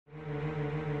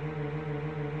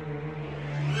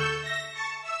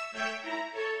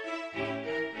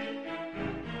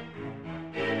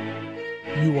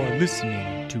You are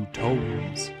listening to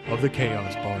Tomes of the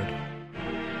Chaos Bard.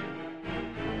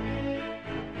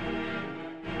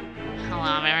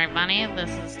 Hello, everybody. This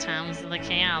is Tomes of the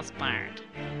Chaos Bard.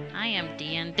 I am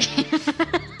D&D.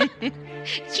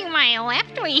 To my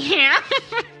left, we have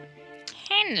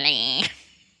Henley,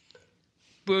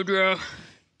 Boudreaux.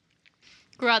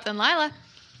 Groth and Lila.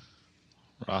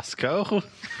 Roscoe.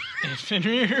 And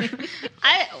Fenrir.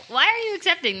 Why are you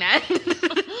accepting that?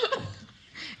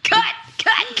 Cut!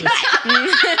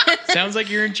 Sounds like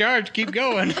you're in charge. Keep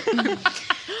going.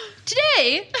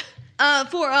 Today,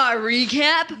 for our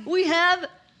recap, we have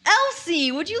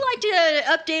Elsie. Would you like to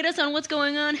update us on what's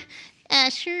going on?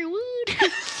 Sure would.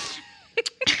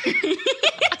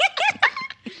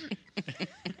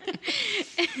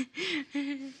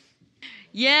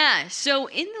 Yeah, so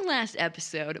in the last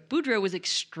episode, Boudreaux was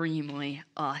extremely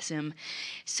awesome.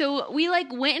 So we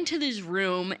went into this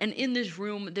room, and in this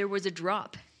room there was a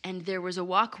drop, and there was a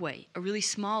walkway, a really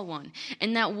small one.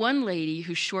 And that one lady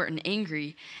who's short and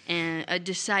angry and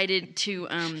decided to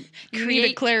You need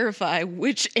to clarify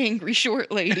which angry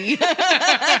short lady. Got a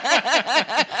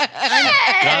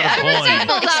point.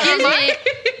 Excuse me,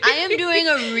 I am doing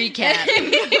a recap.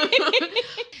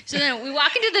 So then we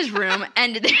walk into this room,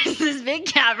 and there's this big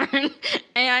cavern,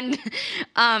 and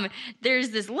there's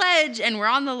this ledge, and we're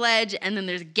on the ledge, and then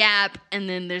there's a gap, and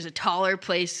then there's a taller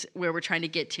place where we're trying to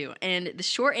get to. And the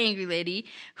short, angry lady,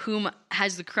 whom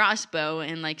has the crossbow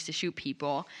and likes to shoot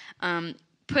people,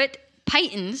 put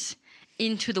pythons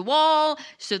into the wall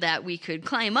so that we could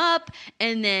climb up,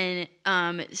 and then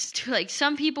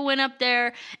some people went up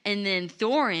there, and then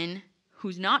Thorin,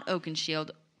 who's not Oakenshield,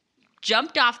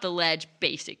 jumped off the ledge,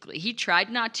 basically. He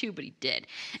tried not to, but he did.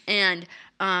 And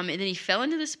then he fell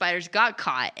into the spiders, got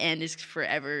caught, and is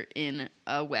forever in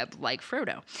a web like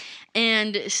Frodo.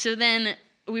 And so then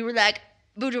we were like,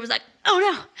 Boudreaux was like,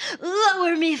 oh no,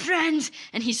 lower me, friends.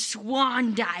 And he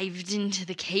swan dived into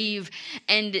the cave.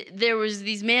 And there was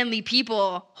these manly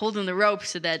people holding the rope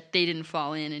so that they didn't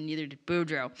fall in, and neither did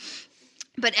Boudreaux.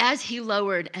 But as he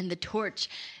lowered and the torch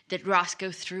that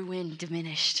Roscoe threw in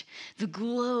diminished, the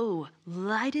glow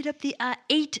lighted up the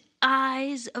 8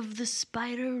 eyes of the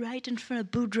spider right in front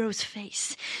of Boudreaux's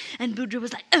face. And Boudreaux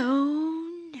was like,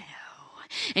 oh no.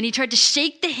 And he tried to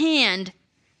shake the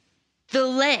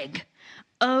leg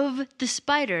of the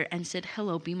spider and said,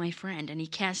 hello, be my friend. And he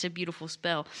cast a beautiful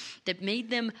spell that made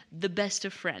them the best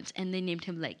of friends. And they named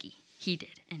him Leggy. He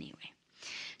did, anyway.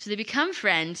 So they become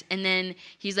friends, and then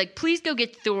he's like, please go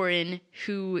get Thorin,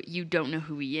 who you don't know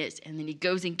who he is. And then he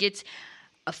goes and gets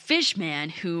a fish man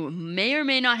who may or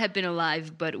may not have been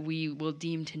alive, but we will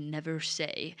deem to never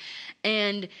say.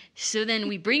 And so then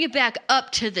we bring it back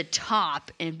up to the top,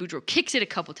 and Boudreaux kicks it a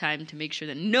couple times to make sure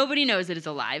that nobody knows that it's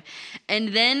alive.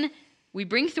 And then we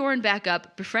bring Thorin back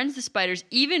up, befriends the spiders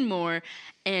even more,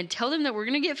 and tell them that we're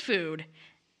going to get food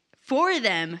for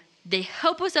them. They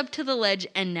help us up to the ledge,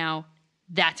 and now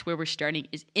that's where we're starting,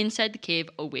 is inside the cave,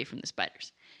 away from the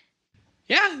spiders.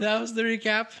 Yeah, that was the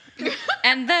recap.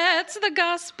 And that's the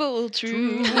gospel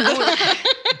truth.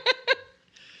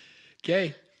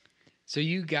 Okay. So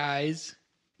you guys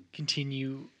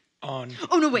continue on.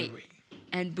 Oh, no, wait.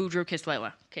 And Boudreaux kissed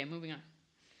Layla. Okay, moving on.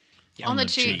 Yeah, on the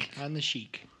cheek. On the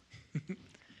cheek.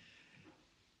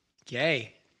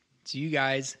 Okay. So you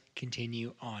guys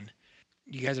continue on.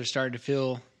 You guys are starting to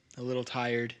feel a little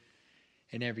tired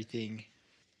and everything.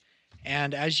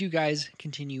 And as you guys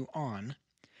continue on,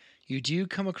 you do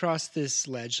come across this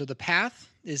ledge. So the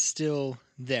path is still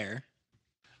there.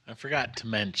 I forgot to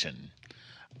mention,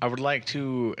 I would like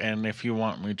to, and if you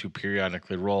want me to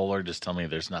periodically roll or just tell me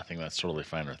there's nothing, that's totally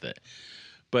fine with it.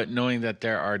 But knowing that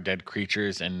there are dead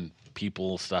creatures and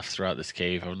people stuff throughout this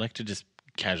cave, I would like to just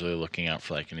casually looking out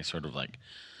for any sort of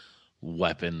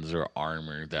weapons or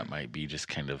armor that might be just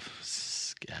kind of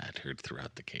scattered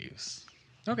throughout the caves.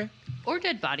 Okay. Or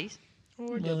dead bodies.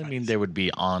 Well, I mean, they would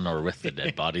be on or with the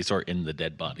dead bodies or in the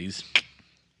dead bodies.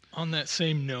 On that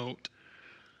same note,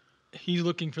 he's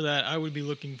looking for that. I would be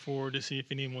looking for to see if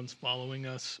anyone's following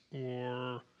us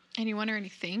or Anyone or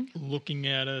anything? looking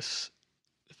at us.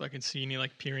 If I can see any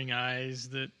peering eyes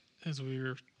that as we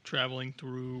were traveling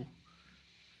through,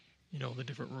 the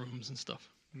different rooms and stuff.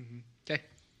 Okay.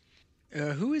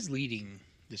 Who is leading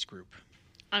this group?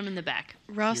 I'm in the back.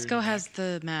 Roscoe has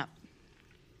the map.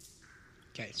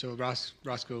 Okay, so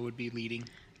Roscoe would be leading.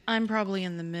 I'm probably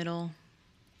in the middle.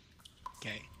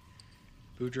 Okay.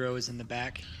 Boudreaux is in the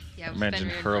back. Yeah, Imagine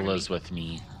Hurla's with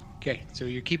me. Okay, so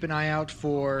you keep an eye out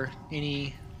for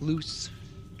any loose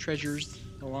treasures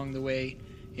along the way,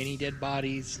 any dead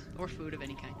bodies. Or food of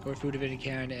any kind. Or food of any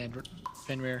kind, and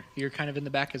Fenrir, you're kind of in the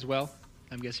back as well?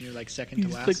 I'm guessing you're like second to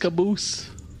He's last. the caboose.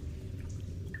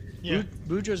 Yeah.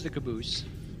 Boudreaux's the caboose.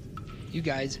 You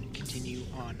guys continue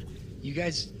on. You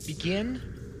guys begin.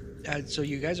 So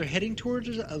you guys are heading towards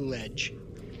a ledge,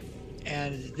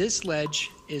 and this ledge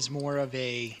is more of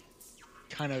a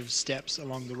kind of steps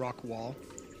along the rock wall.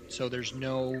 So there's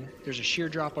a sheer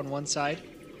drop on one side,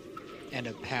 and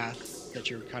a path that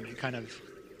you're kind of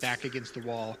back against the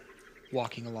wall,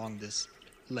 walking along this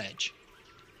ledge.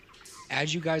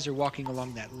 As you guys are walking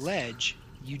along that ledge,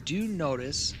 you do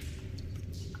notice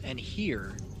and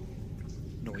hear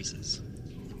noises.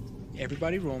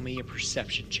 Everybody roll me a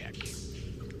perception check.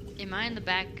 Am I in the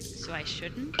back so I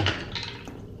shouldn't?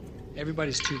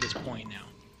 Everybody's to this point now.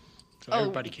 So Oh.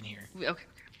 everybody can hear. Okay.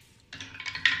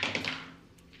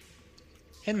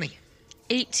 Henley.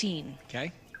 18.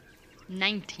 Okay.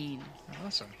 19.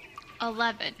 Awesome.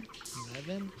 11.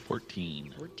 11,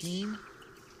 14. 14,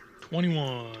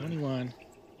 21. 21.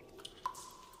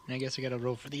 And I guess I gotta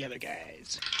roll for the other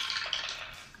guys.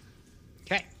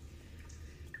 Okay.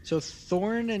 So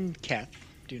Thorn and Keth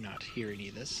do not hear any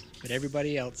of this, but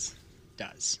everybody else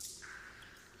does.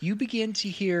 You begin to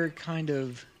hear kind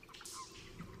of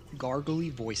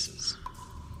gargly voices.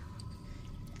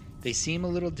 They seem a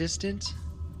little distant,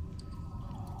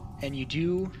 and you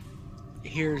do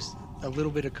hear a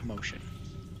little bit of commotion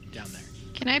down there.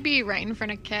 Can I be right in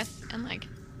front of Keth and like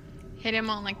hit him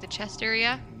on like the chest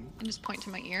area and just point to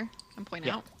my ear and point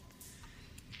Yeah. out?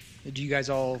 Do you guys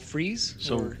all freeze?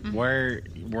 So or-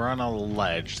 we're on a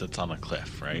ledge that's on a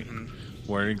cliff, right? Mhm.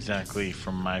 Where exactly,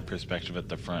 from my perspective at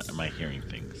the front, am I hearing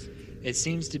things? It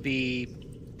seems to be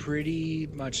pretty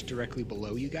much directly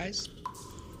below you guys.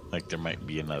 Like there might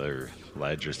be another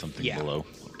ledge or something Yeah. below,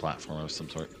 a platform of some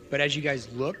sort. But as you guys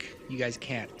look, you guys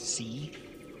can't see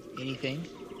anything.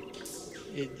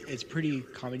 It's pretty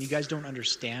common. You guys don't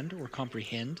understand or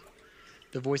comprehend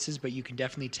the voices, but you can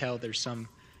definitely tell there's some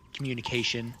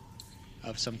communication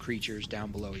of some creatures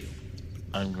down below you.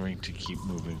 I'm going to keep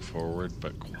moving forward,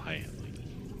 but quietly.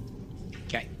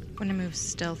 Okay. I'm gonna move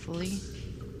stealthily.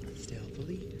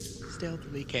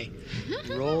 Stealthily. Okay.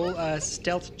 Roll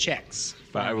stealth checks.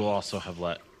 But I will also have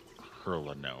let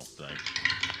Hurla know,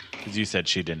 because you said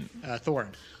she didn't.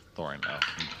 Thorn. Thorin,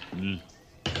 oh.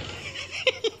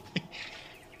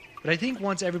 But I think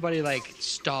once everybody like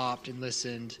stopped and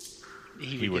listened,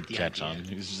 He would get the catch idea. on.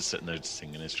 He was just sitting there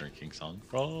singing his drinking song.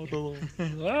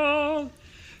 Oh,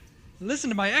 listen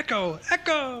to my echo,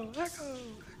 echo, echo.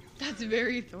 That's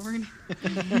very Thorn.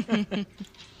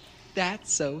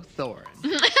 That's so Thorn.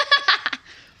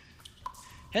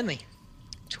 Henley.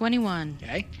 21.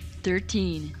 Okay.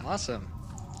 13. Awesome.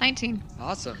 19.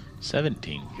 Awesome.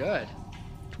 17. Good.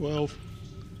 12.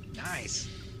 Nice.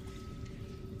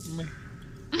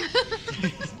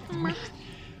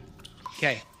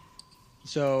 Okay.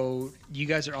 So you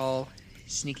guys are all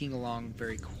sneaking along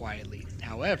very quietly.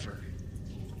 However,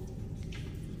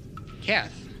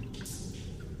 Kath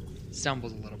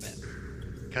stumbles a little bit.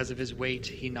 Because of his weight,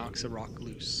 he knocks a rock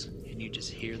loose, and you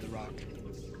just hear the rock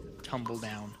tumble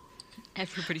down.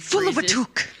 Everybody Full of a freezes.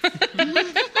 took.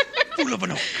 Full of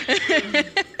an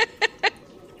oak.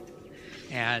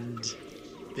 And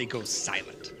they go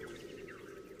silent.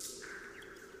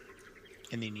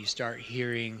 And then you start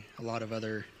hearing a lot of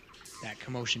that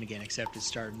commotion again, except it's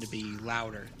starting to be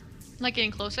louder. Like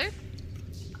getting closer?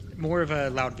 More of a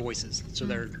loud voices. So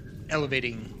they're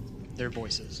elevating their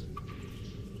voices.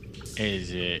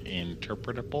 Is it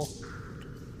interpretable?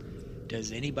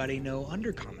 Does anybody know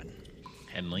Undercommon?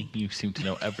 Henley, you seem to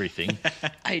know everything.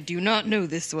 I do not know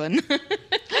this one.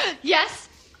 Yes.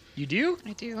 You do?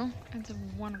 I do. It's a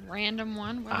one random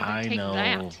one. Why would I take know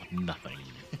that? nothing.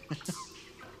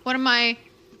 What am I?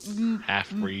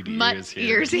 Half-breed Mutt ears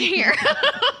here. ears here.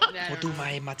 What do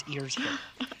my mutt ears hear?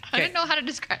 I didn't know how to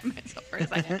describe myself for a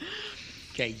second.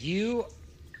 Okay, you,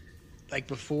 like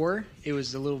before, it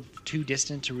was a little too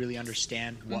distant to really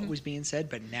understand what was being said,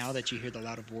 but now that you hear the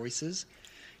louder voices,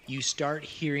 you start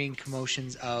hearing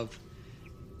commotions of,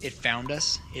 it found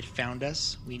us,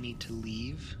 we need to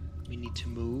leave, we need to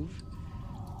move,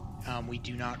 we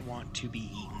do not want to be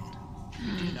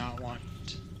eaten,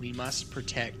 we must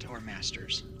protect our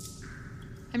masters.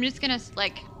 I'm just gonna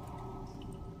like,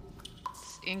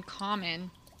 in common,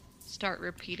 start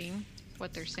repeating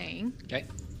what they're saying, Okay?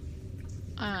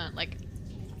 like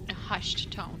a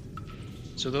hushed tone.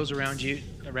 So those around you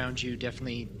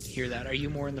definitely hear that. Are you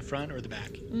more in the front or the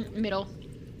back? Middle.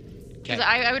 Okay. Because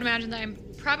I would imagine that I'm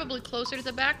probably closer to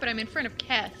the back, but I'm in front of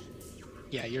Keth.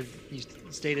 Yeah, you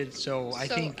stated so. I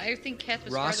think Keth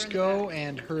was Roscoe farther in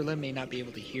and Hurla may not be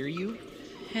able to hear you.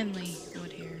 Henley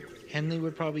would hear. Henley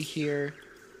would probably hear.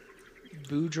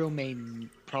 Boudreaux may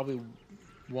probably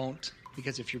won't,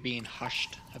 because if you're being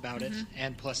hushed about it,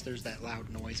 and plus there's that loud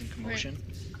noise and commotion.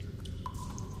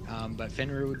 But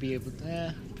Fenrir would be able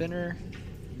to, Fenrir,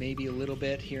 maybe a little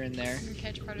bit here and there. You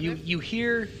catch part of You it.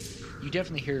 you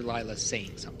definitely hear Lila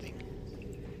saying something,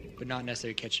 but not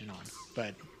necessarily catching on.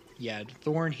 But yeah,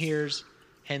 Thorn hears,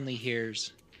 Henley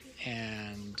hears,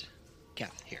 and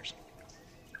Kath hears.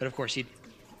 But of course, he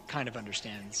kind of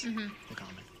understands the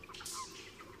common.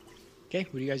 Okay,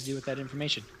 what do you guys do with that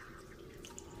information?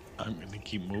 I'm going to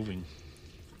keep moving.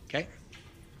 Okay.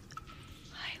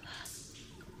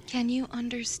 Can you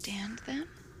understand them?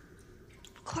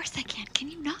 Of course I can.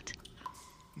 Can you not?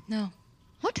 No.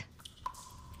 What?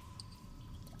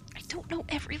 I don't know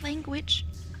every language.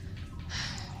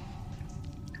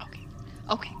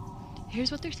 Okay.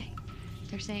 Here's what they're saying.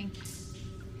 They're saying,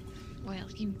 well,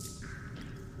 you.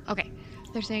 Okay.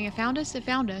 They're saying it found us. It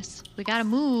found us. We gotta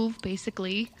move,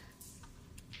 basically,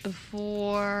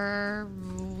 before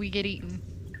we get eaten.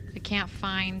 We can't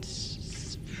find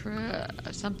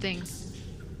something.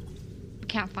 We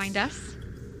can't find us.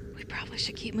 We probably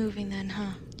should keep moving then,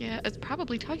 huh? Yeah, it's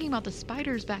probably talking about the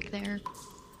spiders back there.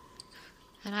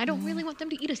 And I don't really want them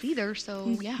to eat us either, so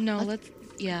yeah. No, let's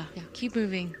keep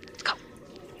moving.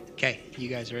 Okay, you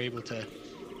guys are able to.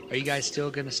 Are you guys still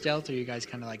gonna stealth, or are you guys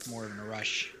kind of like more in a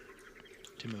rush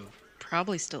to move?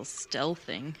 Probably still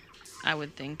stealthing, I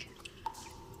would think.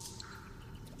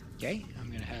 Okay,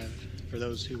 I'm gonna have, for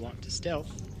those who want to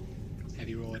stealth, have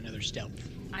you roll another stealth.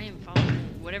 I am following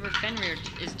whatever Fenrir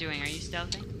is doing. Are you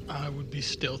stealthing? I would be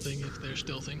stealthing if they're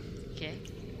stealthing. Okay.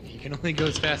 You can only go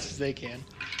as fast as they can.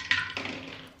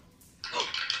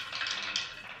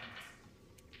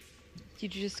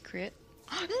 Did you just crit?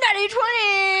 Natty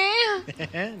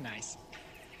 20! Nice.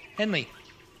 Henley,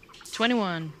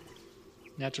 21.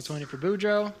 natural 20 for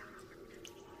Boudreaux.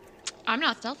 I'm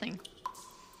not stealthing.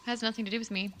 Has nothing to do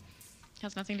with me.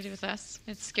 Has nothing to do with us.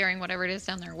 It's scaring whatever it is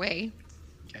down their way.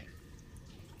 Okay.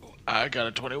 I got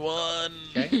a 21.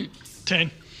 Okay.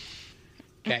 10.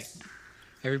 Okay.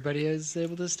 Everybody is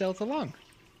able to stealth along.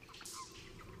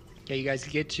 Okay, you guys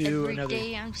get to Every another.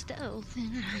 day I'm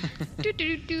stealthing.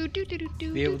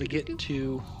 Be able to get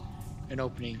to an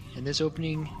opening, and this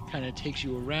opening kind of takes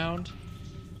you around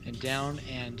and down,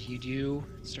 and you do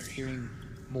start hearing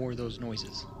more of those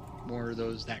noises, more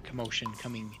of that commotion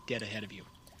coming dead ahead of you.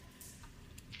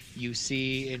 You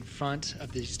see in front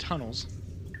of these tunnels,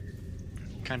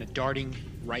 kind of darting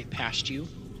right past you,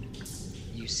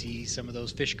 you see some of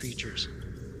those fish creatures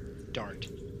dart.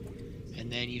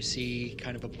 And then you see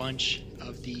kind of a bunch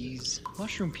of these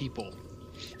mushroom people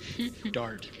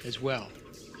dart as well.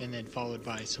 And then followed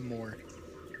by some more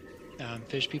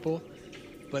fish people.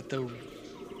 But the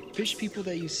fish people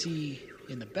that you see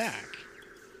in the back,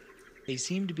 they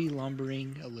seem to be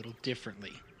lumbering a little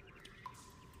differently.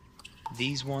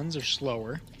 These ones are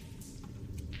slower,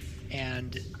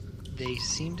 and they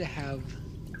seem to have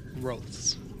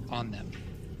growths on them.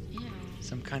 Yeah.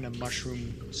 Some kind of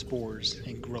mushroom spores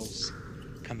and growths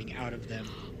coming out of them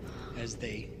as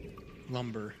they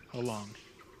lumber along.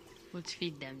 Let's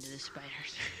feed them to the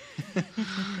spiders.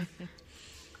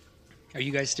 Are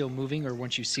you guys still moving, or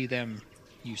once you see them,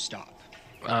 you stop?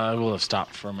 I will have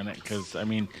stopped for a minute because,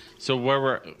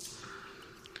 so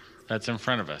that's in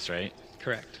front of us, right?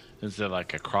 Correct. Is there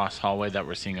like a cross hallway that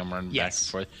we're seeing them run back Yes.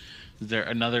 and forth? Is there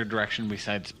another direction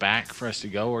besides back for us to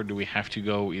go, or do we have to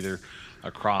go either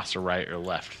across or right or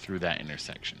left through that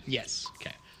intersection? Yes.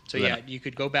 Okay. So then yeah, you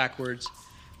could go backwards,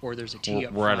 or there's a T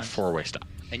up we're at a front, four-way stop.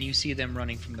 and you see them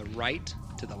running from the right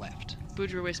to the left.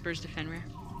 Boudreaux whispers to Fenrir.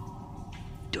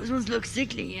 Those ones look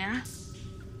sickly, yeah?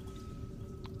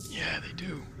 Yeah, they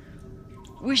do.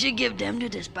 We should give them to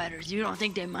the spiders. You don't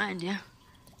think they mind, yeah?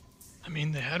 I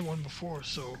mean, they had one before,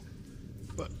 so.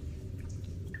 But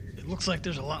it looks like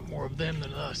there's a lot more of them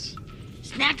than us.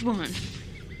 Snatch one.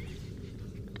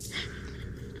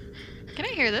 Can I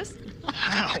hear this?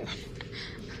 How?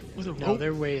 With a No, rope?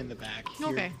 they're way in the back.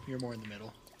 Okay. You're more in the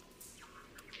middle.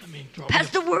 I mean, drop Pass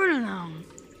the word along.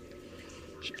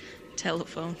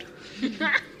 Telephone.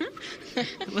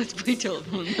 Let's play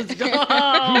telephone. Let's go.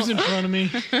 Who's in front of me?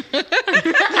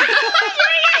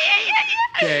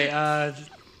 Okay,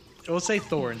 we'll say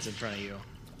Thorn's in front of you.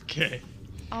 Okay.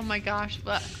 Oh my gosh,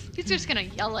 but he's just gonna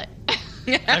yell it.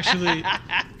 Actually,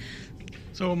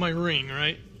 so my ring,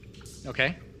 right?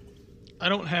 Okay? I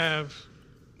don't have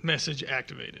message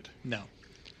activated, No.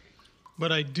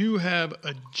 but I do have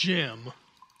a gem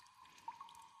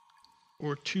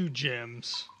or 2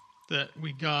 gems that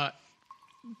we got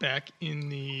back in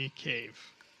the cave,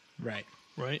 Right.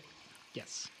 right?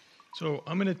 Yes. So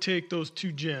I'm going to take those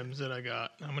 2 gems that I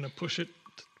got. I'm going to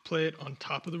play it on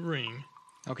top of the ring.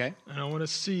 Okay. And I want to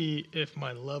see if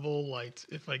my level lights,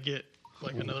 if I get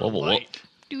like another Level up. light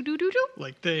Do do do do.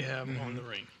 like they have on the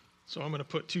ring. So I'm going to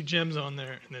put 2 gems on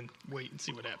there and then wait and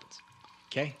see what happens.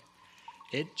 Okay.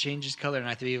 It changes color, and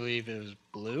I believe it was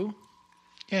blue,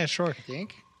 Yeah, sure. I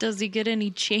think. Does he get any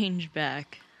change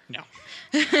back? No.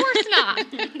 Of course not.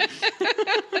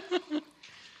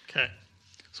 Okay.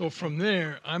 So from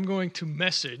there, I'm going to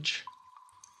message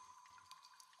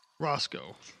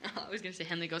Roscoe. I was gonna say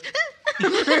Henley goes.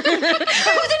 Who's in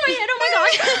my head? Oh my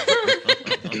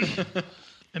gosh!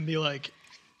 And be like,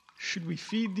 should we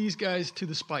feed these guys to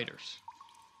the spiders?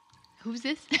 Who's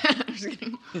this? I'm just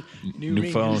kidding. New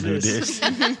ring, phone, who who's dis?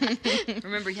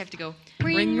 Remember, you have to go.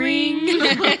 Ring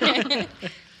ring.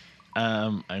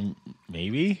 I'm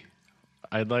maybe.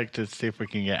 I'd like to see if we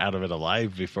can get out of it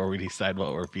alive before we decide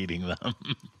what we're feeding them.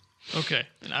 Okay.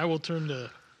 And I will turn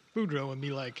to Boudreaux and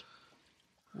be like,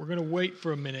 we're going to wait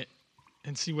for a minute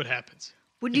and see what happens.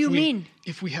 What do you mean?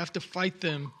 If we have to fight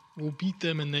them, we'll beat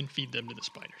them and then feed them to the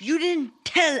spiders. You didn't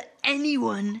tell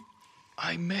anyone.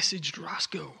 I messaged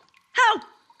Roscoe How?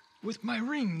 with my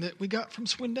ring that we got from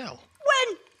Swindell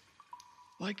When?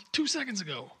 like 2 seconds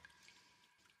ago.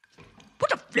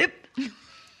 What the flip?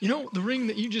 You know, the ring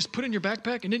that you just put in your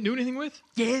backpack and didn't do anything with?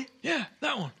 Yeah. Yeah,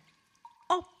 that one.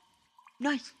 Oh,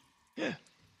 nice. Yeah.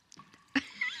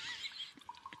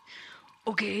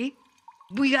 Okay.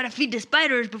 We gotta feed the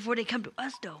spiders before they come to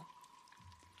us, though.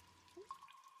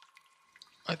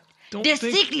 I don't They're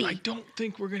think sickly. I don't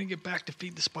think we're gonna get back to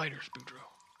feed the spiders, Boudreaux.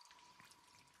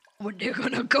 Well, they're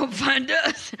gonna go find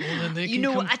us. Well, then they You can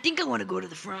know come. what? I think I want to go to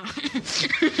the front.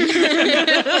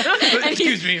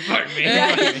 Excuse me, pardon me.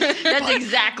 That's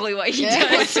exactly what he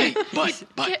does. But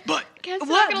Cat's What?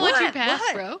 not gonna let you What? pass,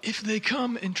 What? bro. if they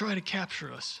come and try to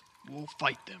capture us, we'll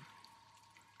fight them.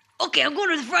 Okay, I'm going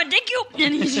to the front. Thank you.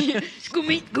 And he's scoop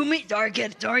me. Sorry,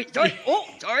 kid. Sorry. Oh,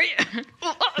 sorry.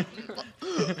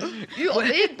 You a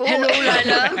big boy. Hello,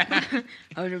 Lila.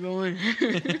 How's it going?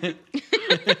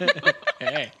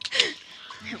 Hey.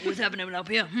 What's happening up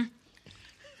here?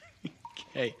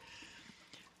 Hey.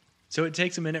 So it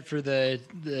takes a minute for the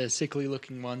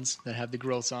sickly-looking ones that have the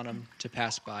growths on them to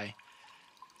pass by.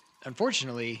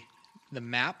 Unfortunately, the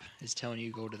map is telling you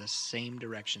to go to the same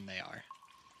direction they are.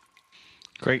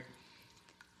 Great.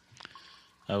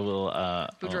 I will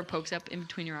Boudreaux pokes up in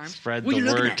between your arms. spread What the you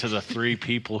looking word at? to the 3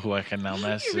 people who I can now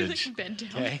message. Bend down.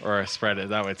 Okay. Or spread it.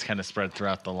 That way it's kind of spread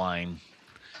throughout the line.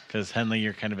 Because Henley,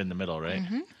 you're kind of in the middle, right?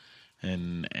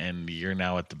 And you're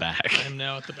now at the back. I'm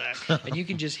now at the back. And you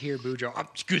can just hear Boudreaux. Oh,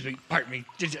 excuse me, pardon me.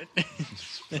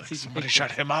 Somebody shut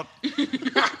him up.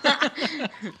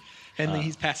 Henley,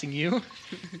 he's passing you.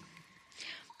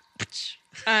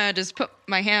 I just put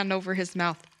my hand over his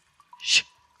mouth. Shh.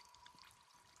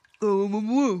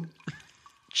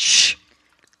 Shh.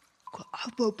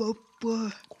 Quiet.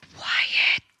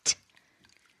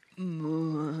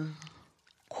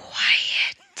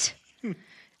 Quiet.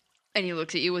 And he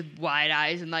looks at you with wide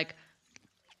eyes and like,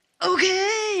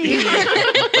 okay.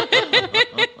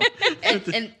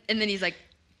 and then he's like,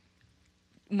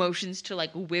 motions to like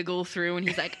wiggle through, and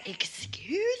he's like,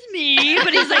 excuse me,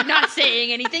 but he's like not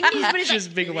saying anything. But he's Just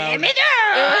like, big let loud. me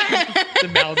through. The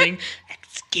mouthing.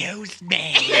 Excuse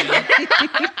me.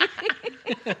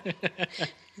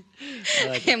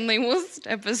 Henley will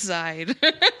step aside.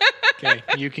 Okay,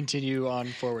 you continue on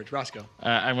forward. Roscoe.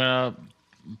 I'm going to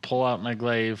pull out my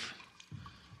glaive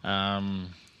and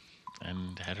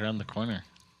head around the corner.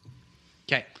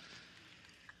 Okay. I'm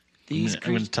These going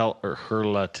creatures. to tell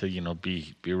Hurla to,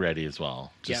 be ready as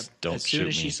well. Just don't as soon shoot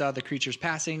as me. she saw the creatures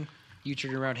passing, you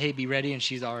turned around, hey, be ready, and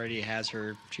she's already has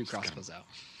her 2 crossbows out.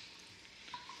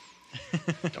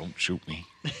 Don't shoot me.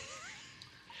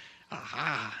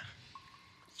 Aha.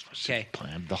 That's what she Okay.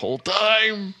 planned the whole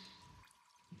time.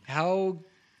 How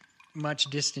much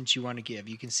distance you want to give?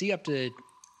 You can see up to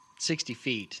 60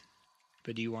 feet,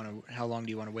 but how long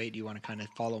do you want to wait? Do you want to kind of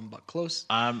follow them but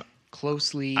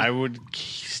closely? I would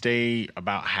stay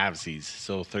about halvesies,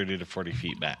 so 30 to 40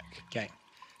 feet back. Okay.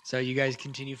 So you guys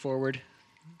continue forward.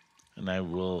 And I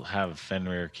will have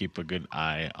Fenrir keep a good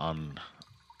eye on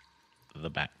the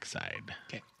backside.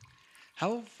 Okay.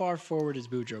 How far forward is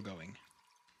Boudreaux going?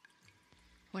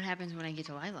 What happens when I get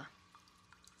to Lila?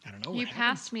 I don't know. You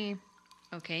passed me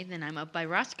Okay, then I'm up by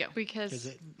Roscoe.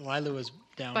 because Lila was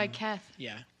down. by Keth.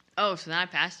 Yeah. Oh, so then I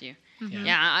passed you. Yeah.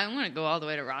 Yeah, I'm gonna go all the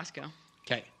way to Roscoe.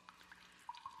 Okay.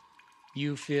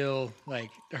 You feel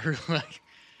like her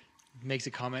makes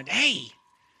a comment, hey!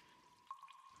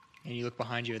 And you look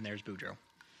behind you and there's Boudreaux.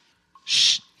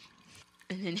 Shh.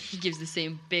 And then he gives the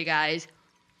same big eyes,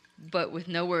 but with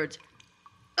no words.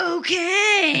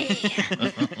 Okay.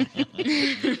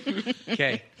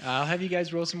 Okay, I'll have you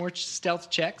guys roll some more stealth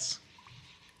checks.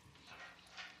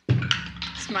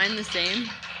 Is mine the same?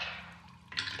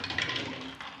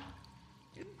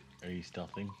 Are you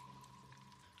stealthing?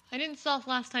 I didn't stealth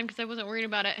last time because I wasn't worried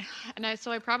about it, and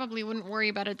so I probably wouldn't worry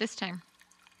about it this time.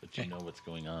 But you know what's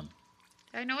going on.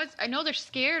 I know they're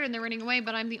scared and they're running away,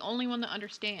 but I'm the only one that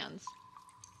understands,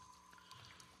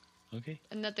 Okay.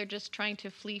 and that they're just trying to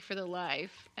flee for their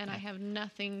life, and I have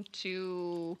nothing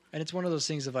to. And it's one of those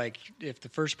things of like, if the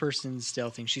first person's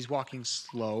stealthing, she's walking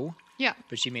slow, Yeah.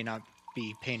 but she may not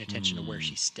be paying attention to where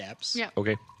she steps. Yeah.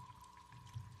 Okay.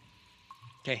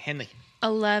 Okay, Henley.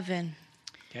 11.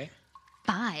 Okay.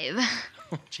 5.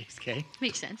 Oh, jeez, okay.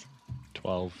 Makes sense.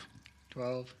 12.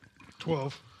 12.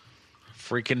 12.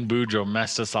 Freaking Boudreaux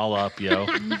messed us all up, yo.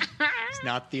 He's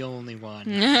not the only one.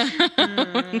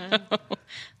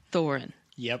 Thorin.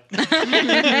 Yep. You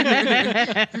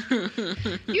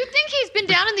think he's been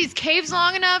down in these caves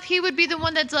long enough? He would be the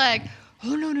one that's like,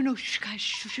 oh no, shh, guys,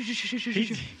 shh, shh, shh, shh,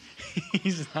 shh, shh.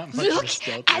 He's not much of a Look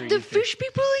stealther, at the you think. fish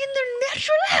people in their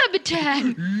natural habitat.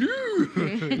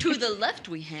 To the left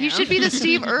we have. He should be the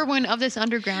Steve Irwin of this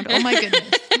underground. Oh my goodness.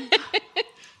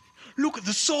 Look at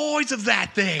the size of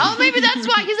that thing. Oh, maybe that's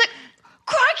why he's like,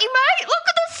 crikey, mate, look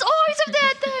at the size of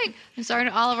that thing. I'm sorry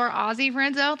to all of our Aussie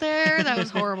friends out there. That was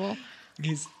horrible.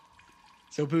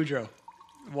 So, Boudreaux,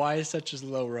 why is such a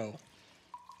low row?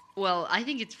 Well, I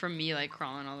think it's from me like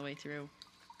crawling all the way through.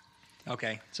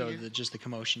 Okay, so Yeah. just the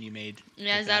commotion you made.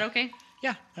 Yeah, with is that okay?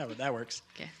 Yeah, that works.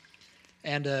 Okay.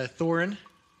 And Thorin,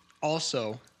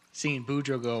 also seeing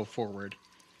Boudreaux go forward,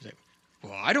 he's like,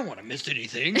 well, I don't want to miss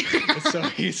anything. So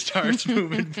he starts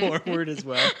moving forward as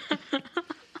well.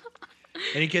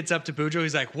 And he gets up to Boudreaux.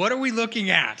 He's like, what are we looking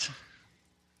at?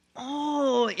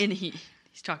 Oh, and he's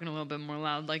talking a little bit more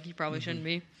loud, like he probably shouldn't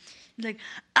be. He's like,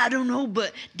 I don't know,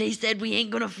 but they said we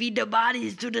ain't gonna feed the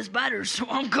bodies to the spiders, so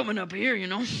I'm coming up here, you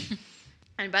know.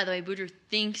 And by the way, Boudreaux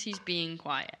thinks he's being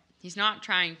quiet. He's not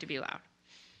trying to be loud.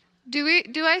 Do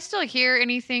I still hear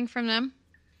anything from them?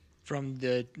 From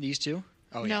these two?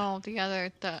 Oh, yeah. No,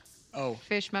 the Oh,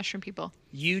 fish mushroom people.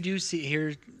 you do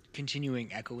hear continuing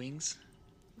echoings,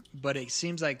 but it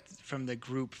seems like from the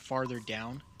group farther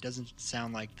down, doesn't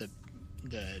sound like the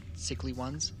sickly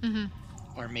ones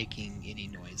are making any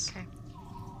noise. Okay.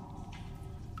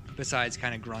 Besides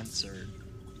kind of grunts or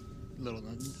little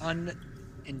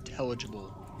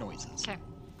unintelligible noises. Okay.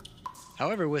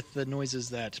 However, with the noises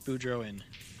that Boudreaux and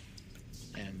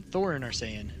Thorin are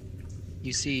saying,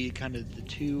 you see kind of the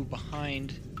two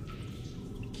behind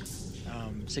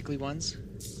sickly ones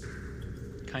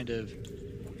kind of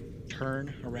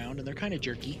turn around, and they're kind of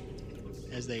jerky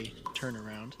as they turn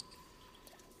around.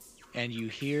 And you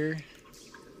hear...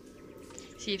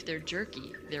 See, if they're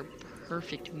jerky, they're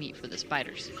perfect meat for the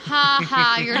spiders. Ha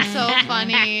ha, you're so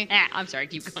funny. I'm sorry,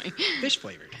 keep going. fish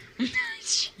flavored.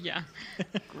 Yeah.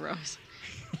 Gross.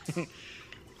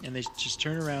 And they just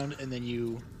turn around, and then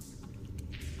you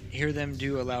hear them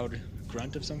do a loud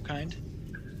grunt of some kind,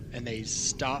 and they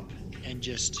stop and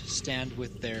just stand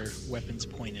with their weapons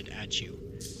pointed at you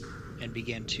and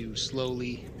begin to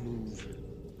slowly move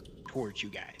towards you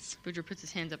guys. Boudreaux puts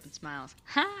his hands up and smiles.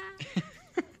 Ha!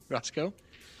 Roscoe,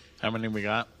 How many we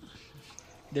got?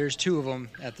 there's two of them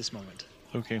at this moment.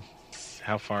 Okay.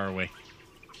 How far away?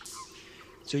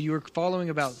 So you were following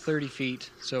about 30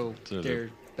 feet, so So they're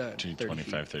they're 30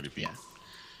 25, feet. 30 feet. Yeah.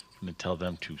 I'm going to tell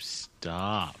them to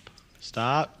stop.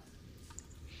 Stop.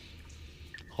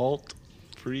 Halt.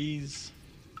 Freeze.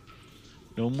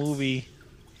 No movie.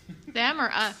 Them or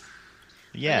us?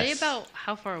 Yes. Are they about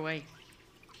how far away?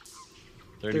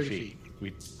 30 30 feet.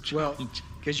 We Well,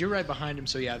 because you're right behind them,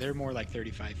 so yeah, they're more like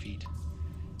 35 feet.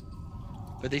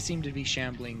 But they seem to be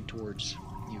shambling towards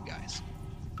you guys.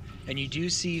 And you do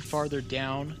see farther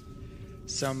down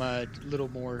some little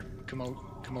more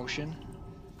commotion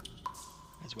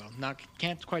as well.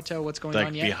 Can't quite tell what's going like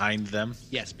on yet. behind them.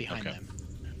 Yes, behind Okay.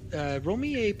 them. Roll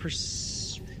me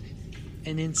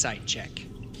an insight check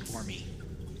for me.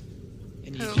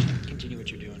 And you Who? can continue what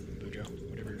you're doing, Boudreaux.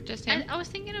 Whatever. Just him? I was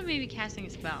thinking of maybe casting a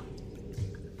spell.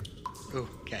 Oh,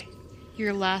 okay.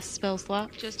 Your last spell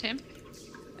slot. Just him?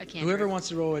 I can't. Whoever wants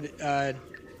to roll it,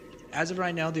 as of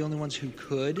right now, the only ones who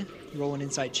could roll an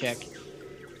insight check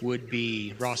would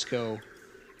be Roscoe,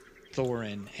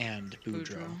 Thorin, and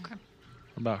Boudreaux. Boudreaux.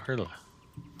 What about Hurla?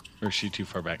 Or is she too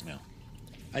far back now?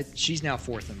 She's now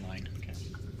fourth in line.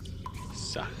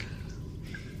 Suck.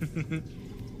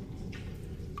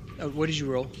 What did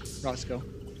you roll, Roscoe?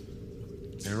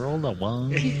 I rolled a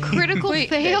 1. Critical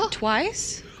fail?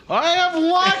 Twice? I have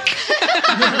luck!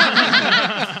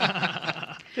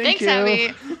 Thanks,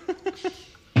 Abby.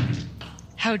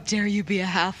 How dare you be a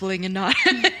halfling and not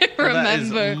Well, that is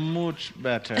remember? much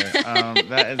better.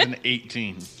 That is an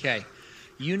 18. Okay.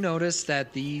 You notice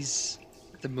that the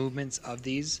movements of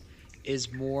these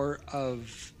is more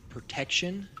of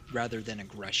protection rather than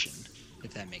aggression,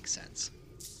 if that makes sense.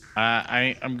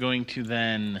 I'm going to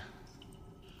then.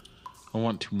 I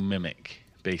want to mimic,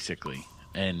 basically,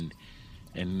 and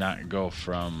not go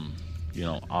from,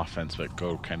 offense, but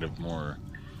go kind of more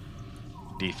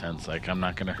defense. Like, I'm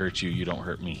not going to hurt you, you don't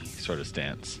hurt me, sort of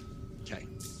stance. Okay.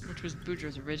 Which was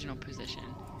Boudreaux's original position.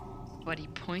 But he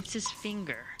points his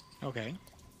finger Okay.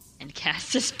 and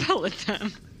casts a spell at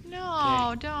them.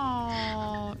 No,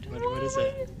 don't. What is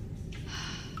it?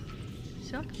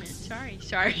 Suck, man.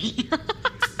 Sorry.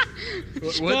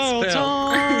 What spell?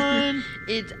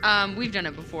 It's we've done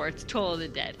it before. It's Toll of the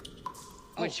Dead,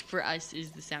 which for us is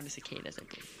the sound of cicadas, I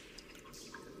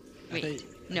believe.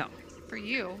 Wait, no, For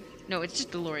you. no, it's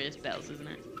just Delorious Bells, isn't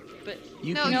it? But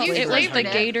You No, can you flavor It was it. the flavored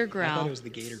it. gator I thought growl. it was the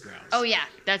gator growls. oh yeah,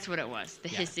 that's what it was. The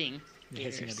Yeah. hissing The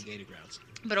hissing of gators, the gator growls.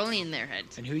 but only in their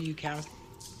heads. And who are you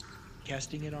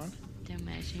casting it on? The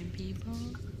mushroom people.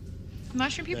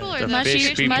 Mushroom people The or the mushy-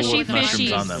 fish mushy people? with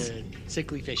mushrooms fishies. on them. The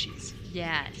sickly fishies.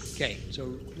 Yes. Okay,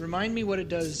 so remind me what it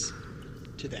does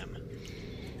to them.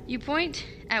 You point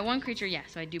at one creature. Yeah,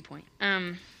 so I do point.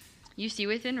 You see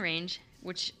within range,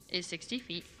 which is 60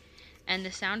 feet, and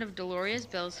the sound of Delorious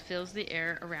bells fills the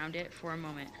air around it for a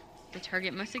moment. The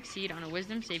target must succeed on a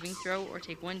wisdom saving throw or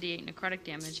take 1d8 necrotic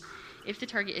damage. If the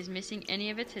target is missing any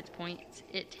of its hit points,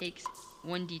 it takes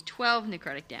 1d12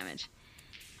 necrotic damage.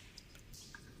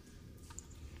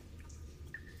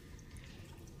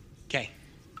 Okay,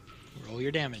 roll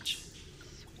your damage.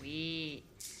 Sweet.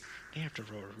 They have to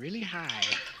roll really high.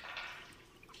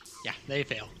 Yeah, they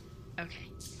fail. Okay,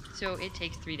 so it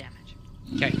takes 3 damage.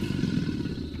 Okay.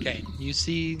 Okay, you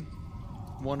see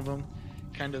one of them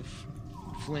kind of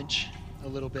flinch a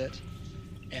little bit,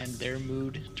 and their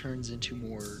mood turns into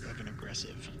more of an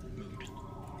aggressive mood.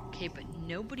 Okay, but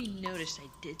nobody noticed I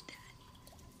did that.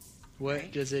 What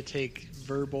Right. does it take,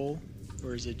 verbal,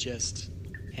 or is it just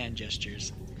hand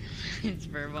gestures? It's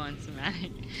verbal and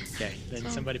somatic. Okay, then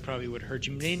somebody probably would have heard.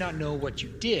 You may not know what you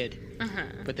did, Uh-huh.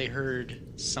 but they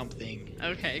heard something.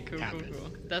 Okay, cool. Happen.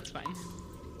 That's fine.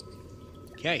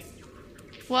 Okay,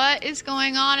 What is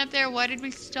going on up there? Why did we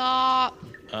stop?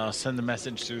 Send the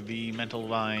message through the mental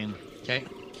line okay,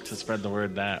 to spread the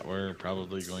word that we're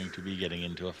probably going to be getting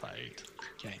into a fight.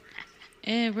 okay.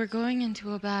 We're going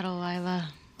into a battle, Lila.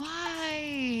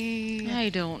 Why? I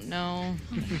don't know.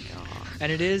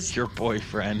 And it is Your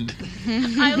boyfriend.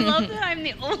 I love that I'm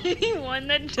the only one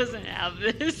that doesn't have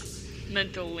this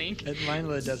mental link. and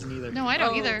Lila doesn't either. No, I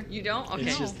don't Oh, either. You don't? Okay.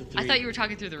 It's just the I three. thought you were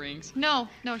talking through the rings. No,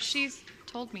 she's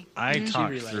told me. I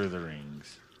talked relayed. through the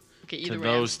rings. Okay, To either way,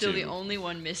 I'm those still two. the only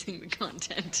one missing the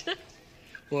content.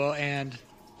 Well, and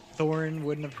Thorin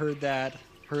wouldn't have heard that.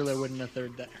 Hurla wouldn't have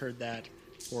heard that,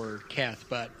 or Kath.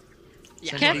 But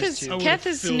Yeah. Kath Keth is, two. I would've Keth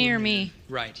is filled near in. me.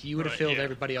 right, you would have Right, filled yeah.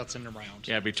 everybody else in the round.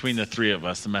 Yeah, between the three of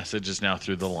us, the message is now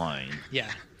through the line.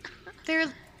 Yeah.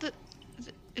 They're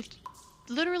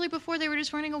literally before they were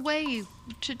just running away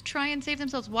to try and save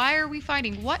themselves. Why are we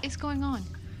fighting? What is going on?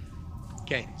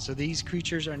 Okay, so these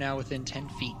creatures are now within 10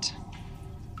 feet.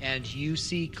 And you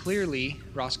see clearly,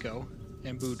 Roscoe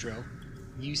and Boudreaux,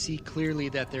 you see clearly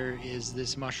that there is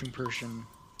this mushroom person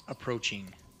approaching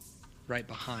right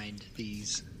behind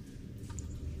these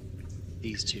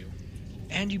two.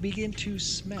 And you begin to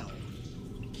smell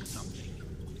something.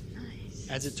 Nice.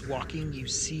 As it's walking, you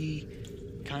see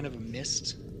kind of a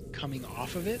mist coming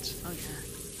off of it, Oh,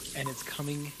 yeah. and it's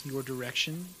coming your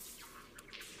direction.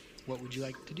 What would you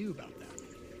like to do about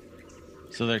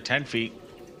that? So they're 10 feet.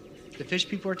 The fish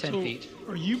people are 10 So, feet.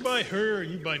 are you by her or are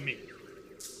you by me?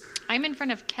 I'm in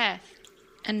front of Keth,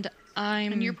 And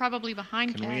I'm and you're probably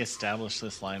behind Can Keth. we establish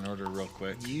this line order real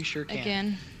quick? You sure can.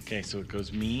 again. Okay, so it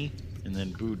goes me, and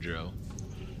then Boudreaux.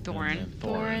 Thorin. And then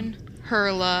Thorin,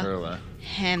 Hurla, Hurla.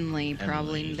 Henley,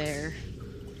 probably Henley. there.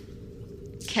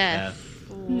 Keth, Kath.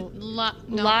 No, Lila.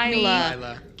 me.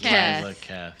 Lila. Keth. Lila,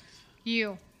 Kath.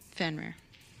 You. Fenrir.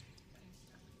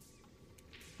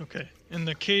 Okay. And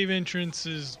the cave entrance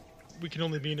is, we can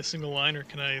only be in a single line, or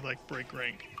can I like break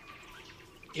rank?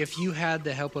 If you had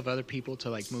the help of other people to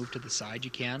like move to the side,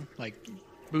 you can. Like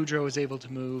Boudreaux was able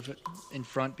to move in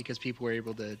front because people were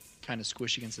able to kind of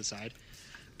squish against the side.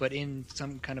 But in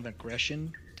some kind of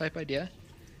aggression type idea,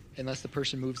 unless the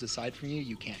person moves aside from you,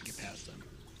 you can't get past them.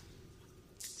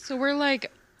 So we're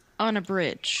like on a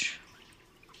bridge.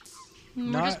 We're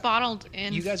Not- just bottled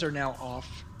in. You guys are now off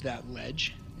that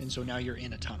ledge, and so now you're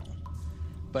in a tunnel.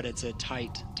 But it's a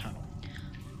tight tunnel.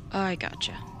 I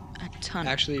gotcha. A ton.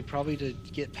 Actually, probably to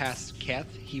get past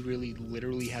Keth, he really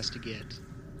literally has to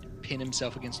pin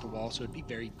himself against the wall, so it'd be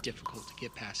very difficult to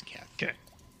get past Keth. Okay.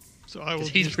 So I will. Because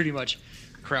he's pretty much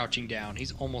crouching down.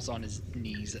 He's almost on his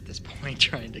knees at this point,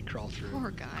 trying to crawl through.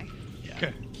 Poor guy. Yeah.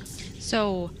 Okay.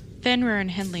 So Fenrir and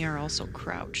Henley are also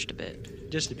crouched a bit.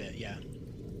 Just a bit, yeah.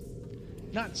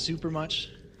 Not super much,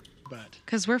 but...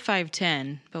 Because we're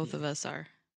 5'10", both of us are.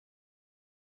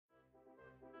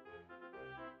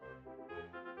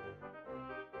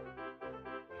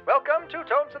 Welcome to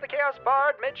Tomes of the Chaos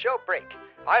Bard mid-show break.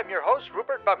 I'm your host,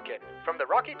 Rupert Bumpkin, from the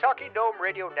Rocky Talkie Gnome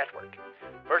Radio Network.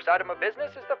 First item of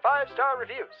business is the 5-star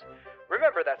reviews.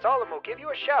 Remember that Solemn will give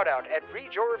you a shout-out and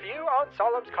read your review on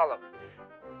Solemn's column.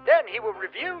 Then he will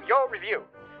review your review.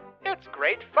 It's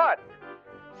great fun.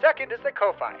 Second is the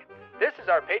Ko-Fi. This is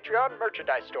our Patreon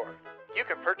merchandise store. You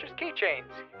can purchase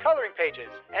keychains, coloring pages,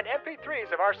 and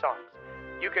MP3s of our songs.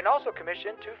 You can also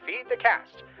commission to feed the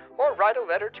cast, or write a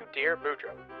letter to Dear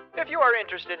Boudreaux. If you are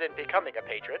interested in becoming a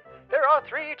patron, there are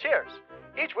 3 tiers,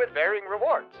 each with varying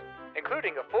rewards,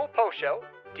 including a full post show,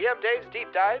 DM Dave's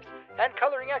deep dives, and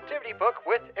coloring activity book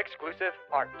with exclusive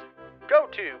art. Go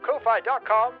to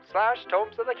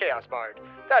ko-fi.com/Tomes of the Chaos Bard.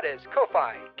 That is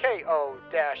Ko-Fi,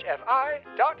 ko-fi.com/Tomes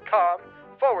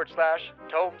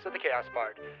of the Chaos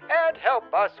Bard, and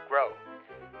help us grow.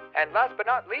 And last but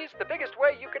not least, the biggest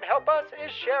way you can help us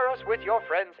is share us with your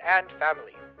friends and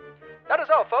family. That is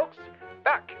all, folks.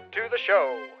 Back to the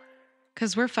show.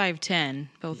 Because we're 5'10",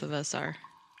 both of us are.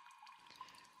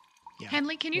 Yeah.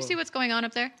 Henley, can you see what's going on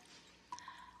up there?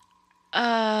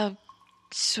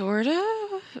 Sort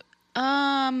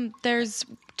of. There's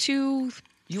 2...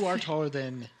 You are taller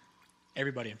than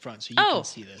everybody in front, so you can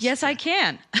see this. Yes, I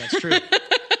can. That's true.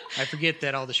 I forget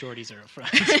that all the shorties are up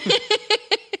front.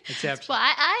 Except...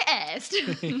 Why I asked.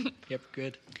 Yep,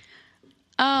 good.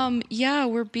 Yeah,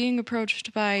 we're being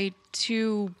approached by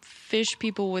 2 fish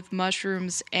people with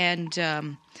mushrooms,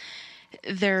 and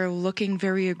they're looking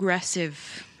very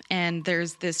aggressive. And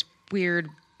there's this weird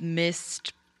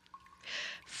mist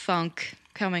funk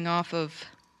coming off of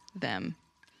them.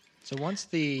 So once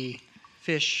the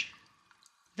fish,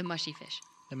 The mushy fish.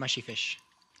 the mushy fish,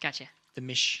 Gotcha. the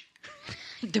mish,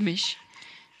 Demish.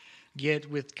 get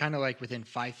within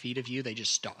 5 feet of you, they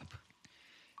just stop.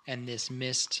 And this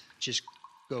mist just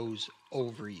goes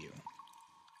over you.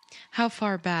 How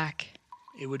far back?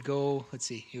 It would go, let's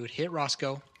see, it would hit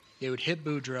Roscoe, it would hit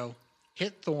Boudreaux,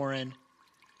 hit Thorin,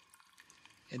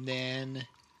 and then,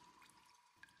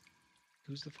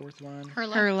 who's the 4th one?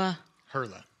 Hurla.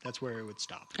 Hurla. That's where it would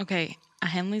stop. Okay,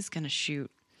 Henley's gonna shoot.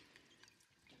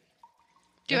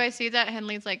 Do I see that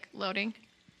Henley's like loading?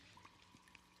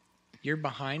 You're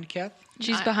behind Keth?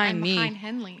 She's behind I'm me. behind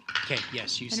Henley. Okay,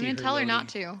 yes, you I see didn't even her tell her loading not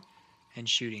to. and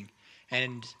shooting.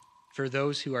 And for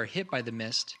those who are hit by the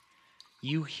mist,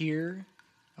 you hear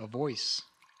a voice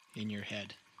in your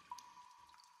head.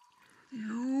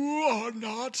 You are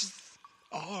not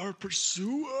our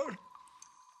pursuer.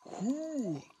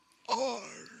 Who are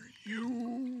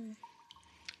you?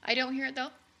 I don't hear it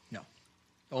though. No.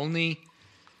 Only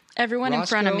Everyone in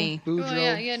front of Roscoe, me.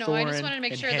 Boudreaux, yeah, no, I just Thorin, wanted to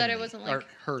make and sure that it Henley, wasn't like- or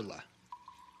Hurla.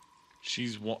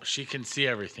 She can see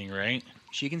everything, right?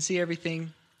 She can see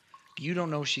everything. You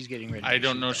don't know she's getting ready to I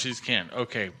don't shoot, know though. she's can.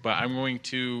 Okay, but I'm going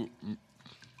to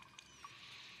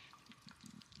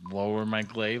lower my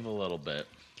glaive a little bit.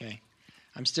 Okay.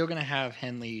 I'm still going to have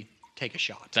Henley take a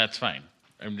shot. That's fine.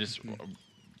 I'm just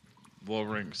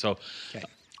lowering. So Okay.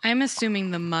 I'm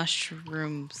assuming the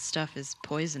mushroom stuff is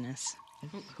poisonous.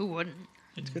 Who wouldn't?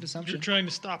 It's a good assumption. You're trying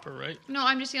to stop her, right? No,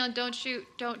 I'm just yelling, don't shoot,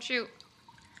 don't shoot.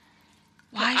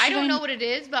 Why I should don't know what it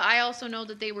is, but I also know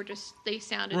that they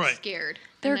sounded Right. scared.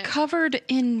 They're And covered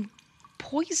in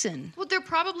poison. well, they're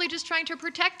probably just trying to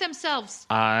protect themselves.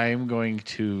 I'm going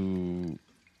to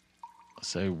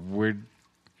say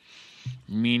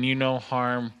mean you no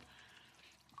harm.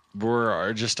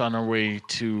 We're just on our way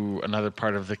to another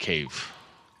part of the cave.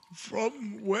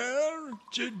 From where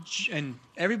did you... And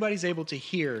everybody's able to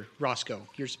hear Roscoe.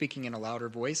 You're speaking in a louder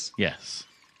voice. Yes.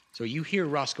 So you hear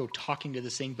Roscoe talking to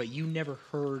this thing, but you never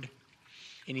heard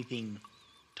anything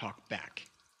talk back.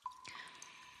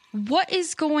 What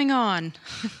is going on?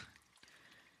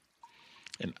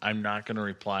 And I'm not going to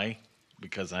reply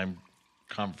because I'm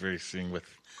conversing with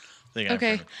the guy in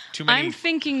Okay. front of me. Too many. I'm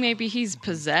thinking maybe he's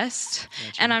possessed,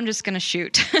 and I'm just going to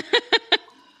shoot.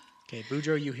 Okay,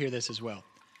 Boudreaux, you hear this as well.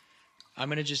 I'm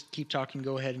going to just keep talking.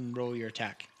 Go ahead and roll your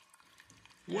attack.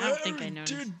 Where I don't think I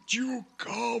noticed. did you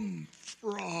come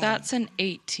from? That's an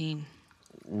 18.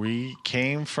 We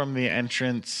came from the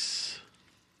entrance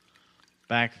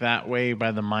back that way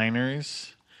by the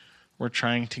miners. We're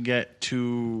trying to get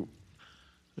to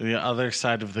the other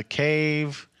side of the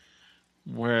cave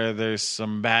where there's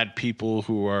some bad people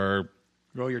who are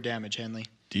Roll your damage, Henley.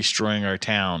 destroying our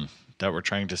town that we're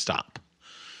trying to stop.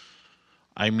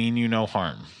 I mean you no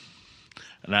harm.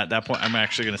 And at that point, I'm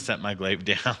actually going to set my glaive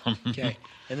down. Okay.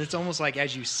 And it's almost like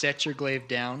as you set your glaive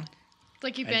down,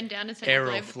 Like you an bend down and set your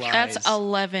arrow glaive. flies. That's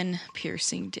 11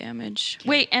 piercing damage.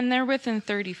 Wait, and they're within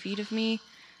 30 feet of me.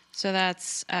 So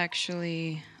that's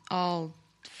actually all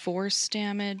force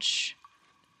damage.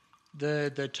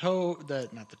 The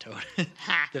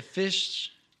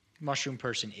fish mushroom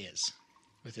person is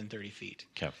within 30 feet.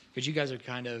 Okay. Because you guys are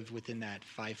kind of within that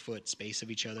 5-foot space of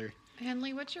each other.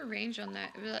 Henley, what's your range on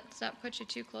that? Does that put you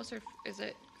too close, or is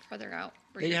it further out?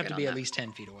 Or They you're have good to on be at that? least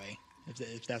 10 feet away,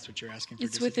 if that's what you're asking for.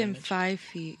 It's within disadvantage. 5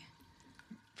 feet.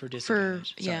 For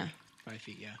disadvantage. Sorry, yeah. 5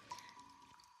 feet, yeah.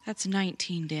 That's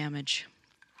 19 damage.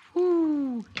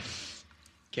 Okay.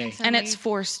 Thanks, And Henley. it's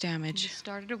force You damage.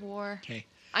 started a war. Okay.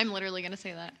 I'm literally gonna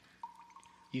say that.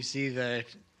 You see the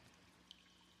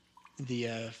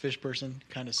fish person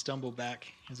kind of stumble back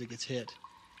as it gets hit,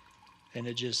 and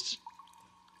it just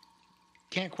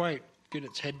can't quite get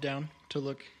its head down to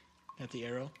look at the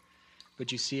arrow,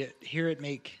 but you hear it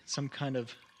make some kind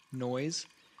of noise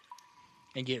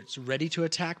and gets ready to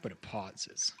attack, but it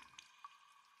pauses.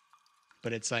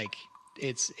 But it's like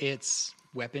its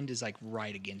weapon is like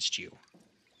right against you.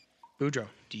 Boudreaux,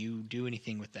 do you do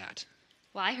anything with that?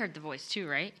 Well, I heard the voice too,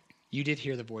 right? You did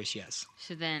hear the voice, yes.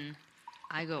 So then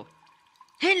I go,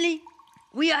 Henley,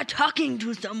 we are talking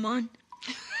to someone.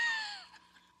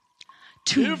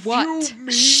 To what?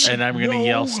 And I'm going to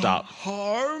yell, stop.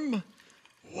 Harm?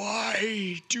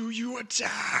 Why do you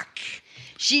attack?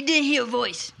 She didn't hear a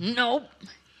voice. nope.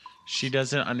 She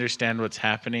doesn't understand what's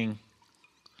happening.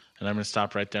 And I'm going to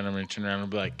stop right there and I'm going to turn around and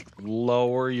be like,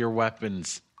 lower your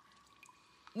weapons.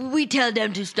 We tell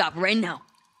them to stop right now.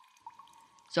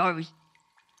 Sorry.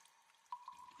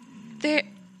 There.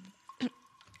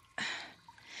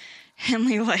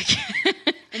 Henley, like.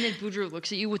 And then Boudreaux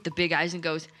looks at you with the big eyes and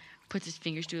goes, puts his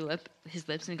fingers to his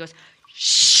lips and goes,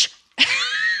 shh.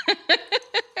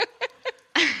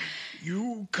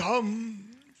 You come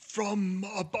from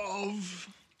above.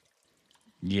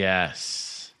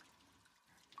 Yes.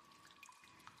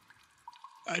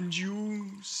 And you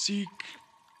seek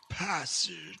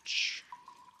passage.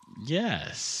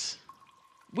 Yes.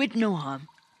 With no harm.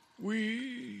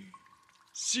 We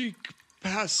seek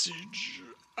passage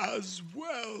as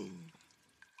well.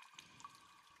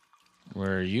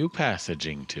 Where are you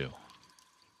passaging to?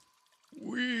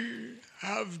 We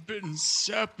have been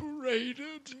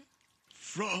separated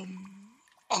from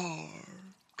our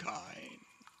kind.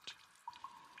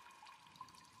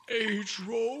 A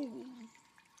troll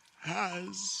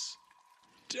has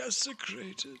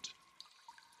desecrated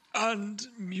and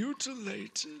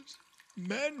mutilated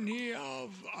many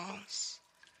of us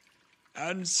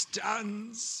and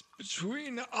stands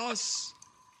between us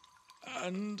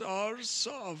and our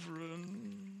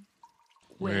sovereign.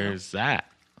 Where's that?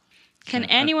 Can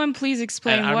anyone please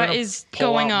explain And I'm what gonna is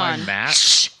pull going out on? my map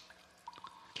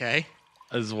Okay.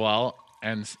 as well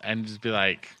and just be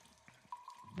like,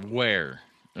 where?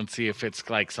 And see if it's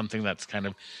like something that's kind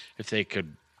of, if they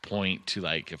could point to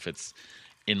like if it's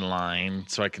in line,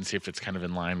 so I can see if it's kind of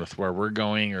in line with where we're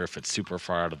going or if it's super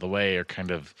far out of the way or kind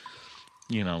of,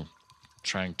 you know,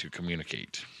 trying to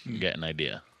communicate, get an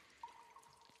idea.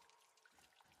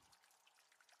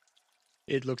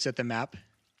 It looks at the map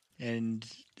and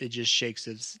it just shakes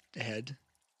its head.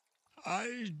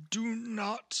 I do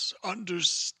not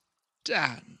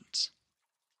understand.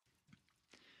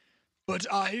 But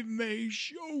I may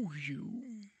show you.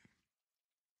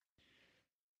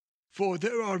 For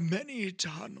there are many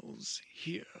tunnels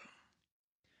here.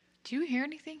 Do you hear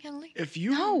anything, Henley? If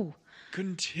you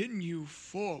continue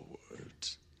forward,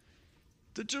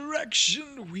 the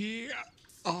direction we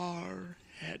are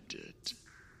headed,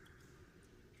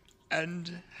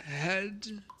 and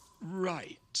head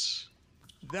right,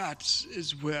 that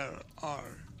is where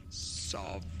our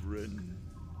sovereign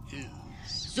is.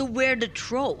 So we're the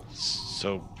trolls.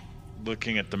 So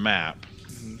looking at the map,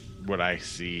 what I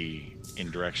see in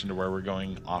direction to where we're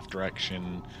going, off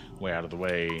direction, way out of the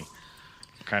way,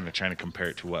 kind of trying to compare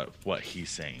it to what he's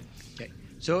saying. Okay.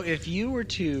 So if you were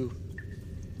to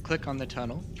click on the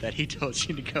tunnel that he told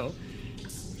you to go,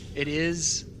 it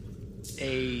is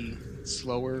a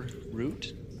slower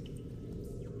route.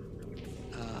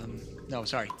 No,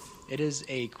 sorry. It is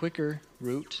a quicker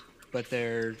route, but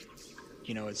it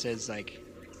says like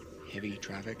heavy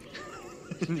traffic.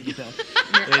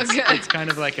 It's kind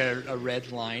of like a red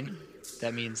line.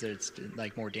 that means that it's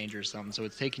like more dangerous or something. So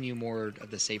it's taking you more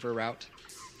of the safer route,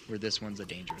 where this one's a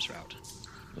dangerous route.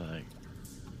 Like,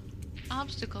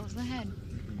 Obstacles ahead.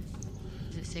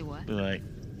 Does it say what? like,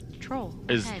 Troll.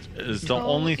 is ahead. is the Troll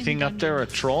only in thing up there a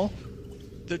dungeons. troll?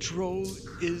 The troll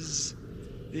is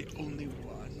the only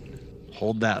one.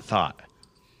 Hold that thought.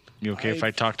 You okay if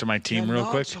I talk to my team real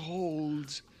quick? Cannot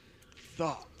hold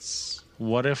thoughts.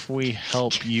 What if we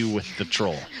help you with the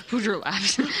troll? Poudre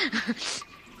laughs.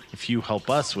 If you help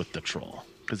us with the troll,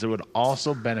 because it would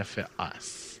also benefit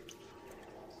us.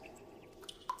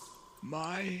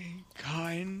 My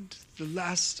kind, the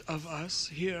last of us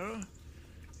here,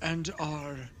 and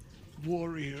our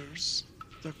warriors,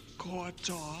 the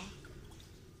Kota,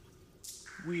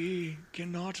 we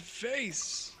cannot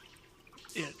face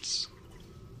it.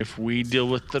 If we deal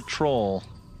with the troll,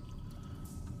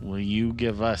 will you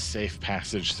give us safe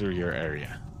passage through your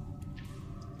area?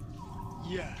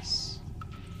 Yes.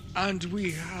 And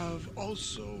we have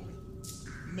also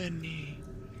many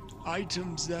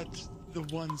items that the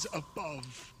ones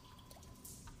above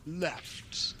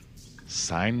left.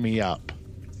 Sign me up.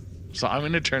 So I'm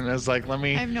going to turn this like, let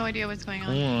me... I have no idea what's going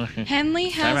on. Henley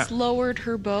Time has out. lowered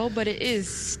her bow, but it is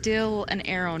still an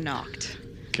arrow knocked.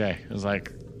 Okay, it was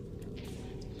like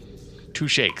 2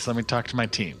 shakes. Let me talk to my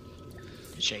team.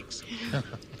 It shakes.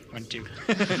 1, 2.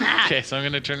 Okay, so I'm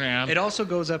going to turn around. It also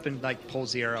goes up and like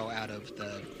pulls the arrow out of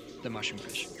the mushroom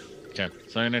fish. Okay,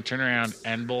 so I'm going to turn around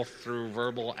and both through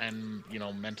verbal and,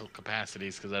 mental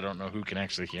capacities, because I don't know who can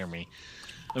actually hear me.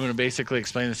 I'm going to basically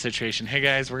explain the situation. Hey,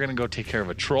 guys, we're going to go take care of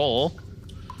a troll,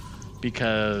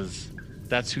 because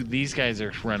that's who these guys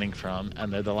are running from,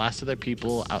 and they're the last of their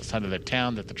people outside of their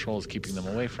town that the troll is keeping them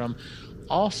away from.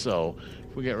 Also,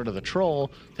 if we get rid of the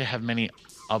troll, they have many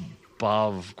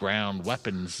above ground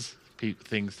weapons,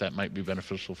 things that might be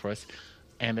beneficial for us,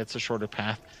 and it's a shorter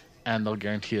path, and they'll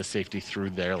guarantee us safety through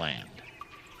their land.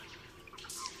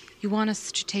 You want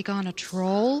us to take on a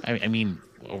troll? I mean,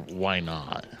 why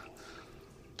not?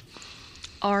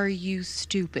 Are you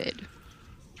stupid?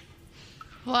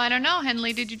 Well, I don't know,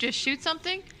 Henley. Did you just shoot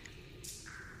something?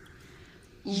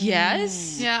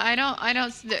 Yes. Yeah, I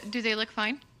don't. Do they look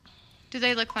fine? Do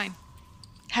they look fine?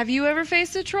 Have you ever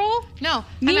faced a troll? No.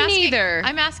 Me I'm asking, neither.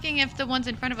 I'm asking if the ones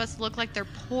in front of us look like they're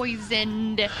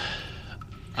poisoned.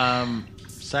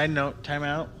 Side note, time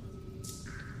out.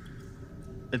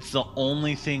 It's the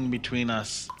only thing between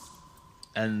us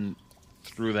and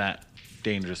through that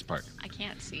dangerous part. I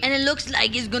can't see. And it looks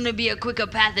like it's gonna be a quicker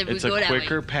path if It's we go a that way.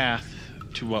 quicker path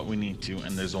to what we need to,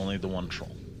 and there's only the one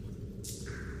troll.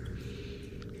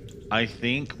 I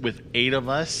think with 8 of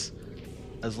us,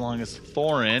 as long as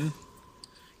Thorin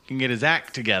can get his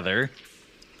act together,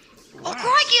 Oh,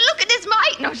 crikey, look at this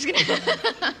might! No, I'm just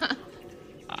kidding.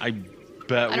 I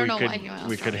bet I don't know why you asked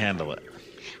we could that. handle it.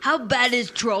 How bad is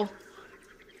troll?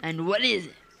 And what is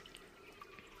it?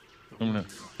 I'm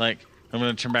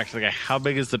gonna turn back to the guy. How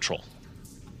big is the troll?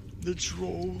 The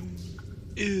troll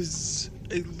is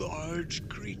a large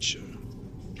creature.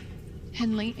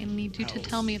 Henley, I need you to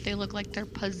tell me if they look like they're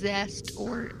possessed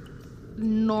or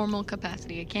normal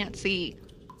capacity. I can't see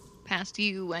past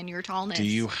you and your tallness. Do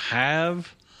you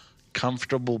have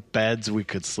comfortable beds we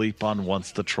could sleep on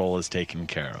once the troll is taken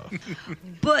care of?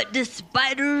 But the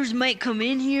spiders might come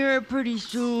in here pretty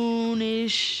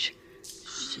soonish.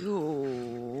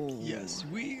 So Yes,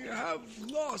 we have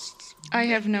lost. I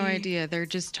have no many- idea. They're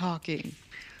just talking.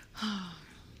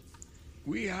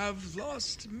 We have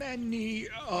lost many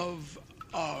of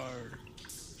our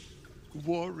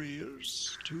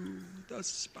warriors to the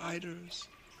spiders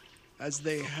as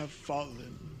they have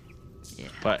fallen.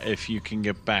 But if you can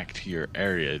get back to your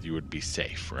area, you would be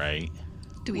safe, right?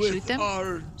 Do we With shoot them?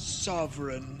 our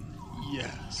sovereign,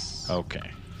 yes.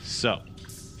 Okay. So,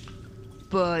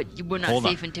 but we're not Hold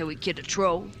on. safe until we kill the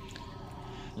troll.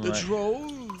 The right.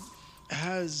 troll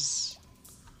has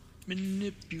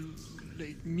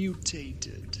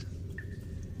mutated.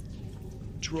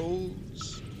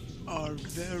 Trolls are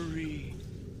very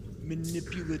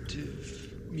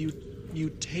manipulative,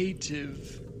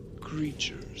 mutative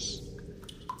creatures.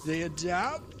 They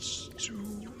adapt to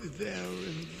their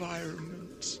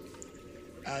environment,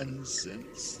 and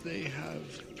since they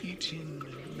have eaten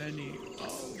many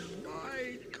of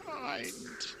my kind,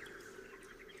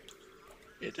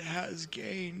 it has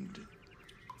gained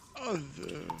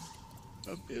other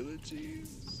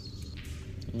abilities.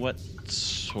 what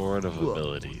sort of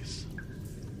abilities?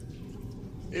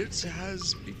 It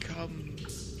has become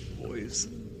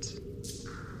poisoned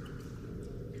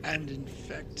and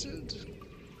infected,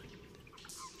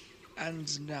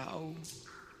 and now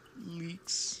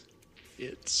leaks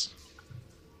it.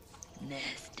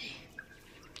 Nasty.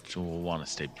 So we'll want to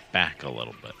stay back a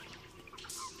little bit.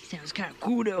 Sounds kind of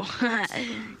cool, though.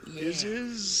 It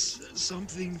is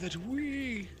something that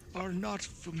we are not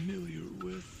familiar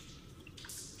with.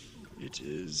 It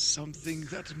is something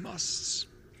that must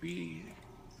be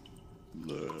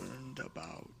learned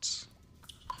about.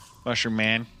 Mushroom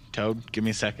Man, Toad, give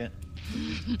me a second.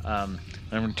 I'm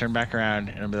going to turn back around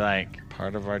and I'll be like,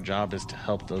 part of our job is to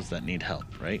help those that need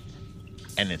help, right?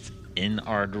 And it's in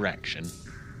our direction.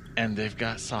 And they've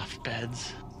got soft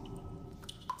beds.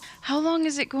 How long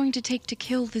is it going to take to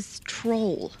kill this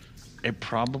troll? It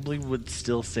probably would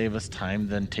still save us time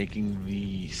than taking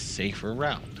the safer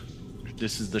route.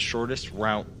 This is the shortest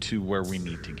route to where we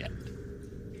need to get.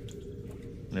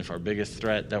 And if our biggest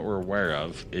threat that we're aware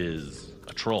of is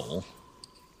a troll,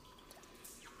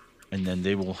 and then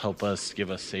they will help us, give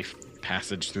us safe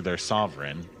passage through their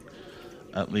sovereign,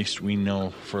 at least we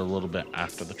know for a little bit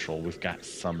after the troll we've got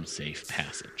some safe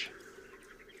passage.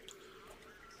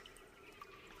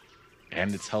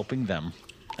 And it's helping them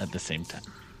at the same time.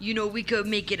 You know, we could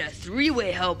make it a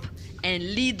three-way help and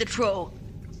lead the troll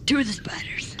to the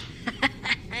spiders.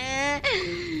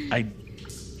 I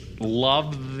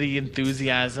love the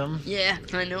enthusiasm. Yeah,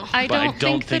 I know. I But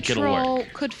don't think the it'll troll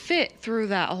work. could fit through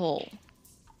that hole.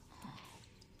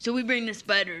 So we bring the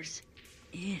spiders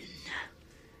in.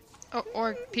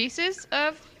 Or pieces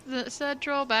of the said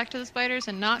troll back to the spiders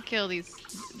and not kill these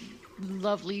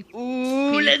lovely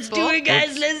Ooh, let's do it,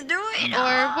 guys. Let's do it.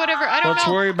 or whatever. I don't Let's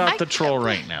know. worry about the troll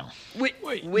right now. Wait,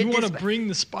 with you want to the bring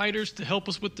the spiders to help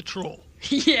us with the troll?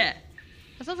 Yeah.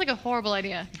 That sounds like a horrible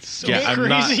idea. So Yeah, I'm crazy,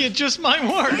 not- it just might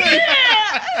work.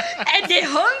 And they're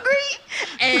hungry,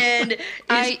 and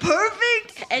it's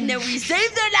perfect, and then we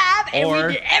saved their life, and Or-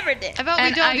 we did everything. How about And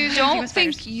we don't I do don't anything think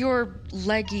with spiders? your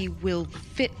leggy will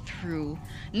fit through.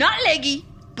 Not Leggy,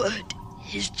 but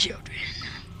his children.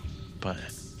 But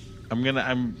I'm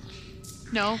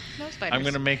No spiders.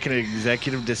 gonna make an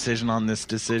executive decision on this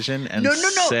decision and No,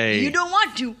 say you don't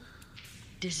want to.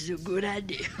 This is a good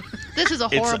idea. This is a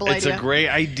horrible it's idea. a great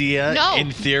idea No.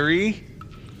 in theory.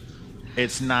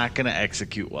 It's not gonna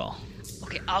execute well.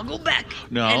 Okay, I'll go back.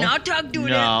 No. And I'll talk to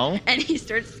No. him. And he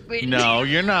starts squinting. No,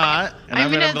 you're not. And I'm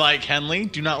gonna gonna- be like, Henley,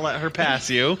 do not let her pass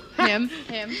you. Him.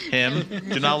 Him,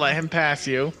 do not let him pass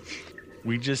you.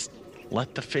 We just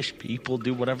let the fish people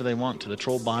do whatever they want to the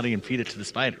troll body and feed it to the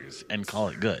spiders and call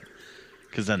it good.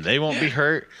 Because then they won't be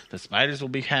hurt. The spiders will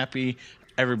be happy.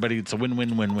 Everybody, it's a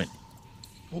win-win-win-win.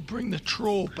 We'll bring the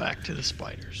troll back to the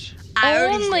spiders. I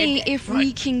already Only said that, if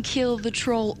we can kill the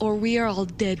troll or we are all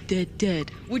dead, dead, dead.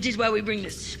 which is why we bring the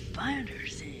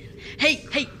spiders in. Hey,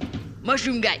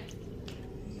 mushroom guy.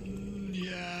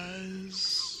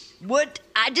 Yes. What?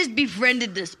 I just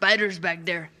befriended the spiders back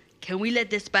there. Can we let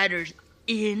the spiders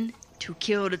in to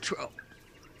kill the troll?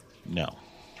 No.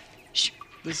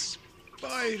 The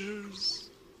spiders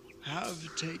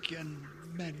have taken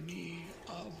many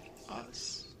of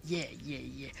us. Yeah.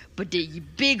 But they're you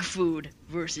big food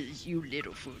versus you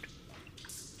little food.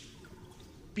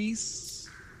 Beasts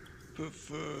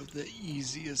prefer the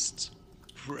easiest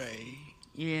prey.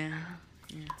 Yeah.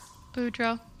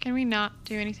 Boudreaux, can we not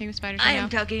do anything with spiders I right am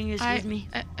now? talking, excuse me.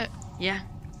 Yeah.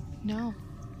 No.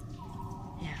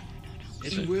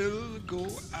 It will go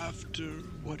after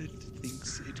what it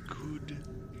thinks it could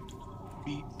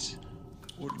beat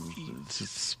or eat.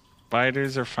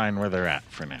 Spiders are fine where they're at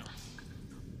for now.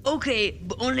 Okay,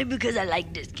 but only because I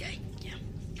like this guy. Yeah.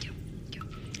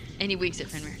 And he winks at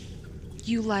Fenrir.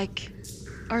 You like.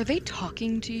 Are they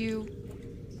talking to you?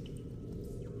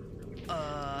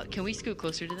 Can we scoot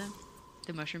closer to them?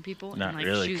 The mushroom people? Not and, like,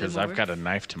 really, shoo them because I've over? got a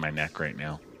knife to my neck right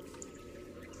now.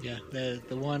 Yeah, the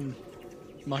one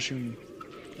mushroom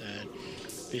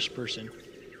fish person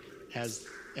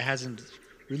hasn't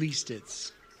released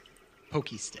its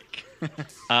pokey stick.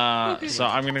 So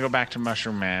I'm going to go back to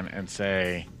Mushroom Man and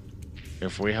say,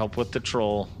 if we help with the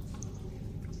troll,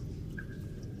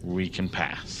 we can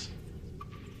pass.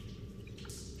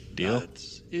 Deal? That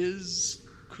is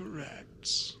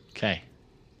correct. Okay.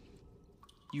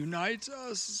 Unite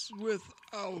us with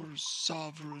our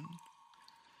sovereign,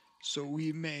 so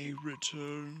we may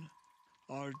return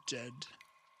our dead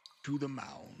to the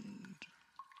mound.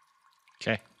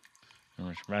 Okay.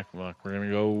 We're going to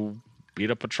go beat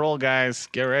up a troll, guys.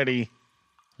 Get ready.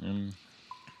 And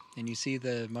And you see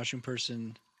the mushroom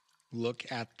person look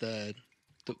at the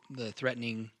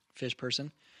threatening fish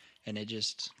person, and it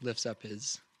just lifts up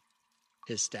his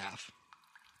staff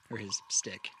or his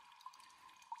stick.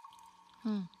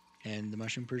 And the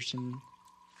mushroom person,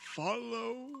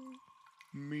 Follow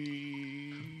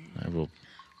me. I will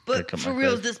But pick up for my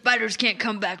real, card. the spiders can't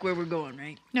come back where we're going,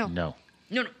 right? No. No.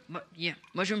 No. Yeah,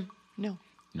 mushroom. No.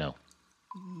 No.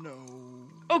 No.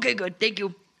 Okay, good. Thank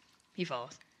you. He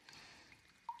follows.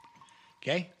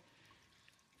 Okay.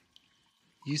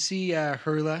 You see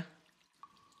Hurla.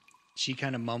 She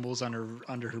kind of mumbles under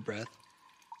her breath.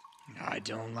 I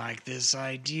don't like this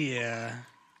idea.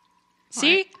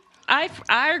 See, I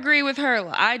agree with her.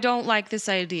 I don't like this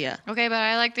idea. Okay, but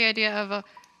I like the idea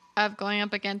of going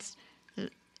up against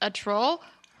a troll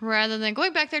rather than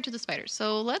going back there to the spiders.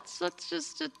 So let's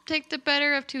just take the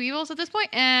better of two evils at this point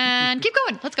and keep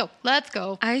going. Let's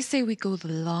go. I say we go the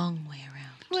long way around.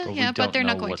 Well, But we yeah, but don't they're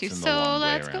not know going what's to. in the So long way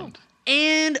let's go. around.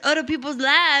 And other people's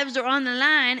lives are on the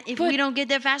line if we don't get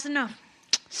there fast enough.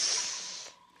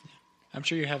 I'm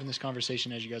sure you're having this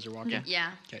conversation as you guys are walking.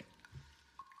 Yeah. Okay.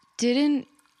 Didn't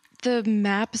the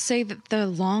map say that the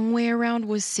long way around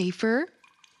was safer?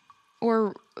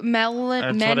 Or That's what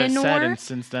I said, Meninor? and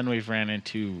since then we've ran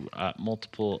into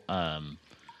multiple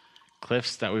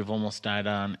cliffs that we've almost died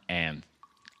on, and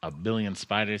a billion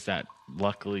spiders that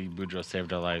luckily Boudreaux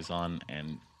saved our lives on,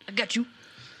 and I got you.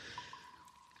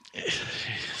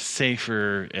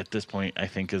 safer at this point, I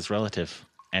think, is relative,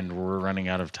 and we're running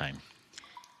out of time.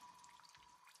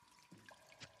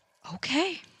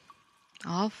 Okay.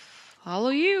 I'll follow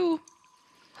you.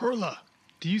 Hurla,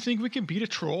 do you think we can beat a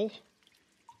troll?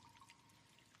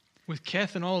 With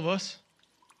Keth and all of us?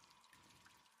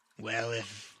 Well,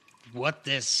 if what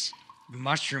this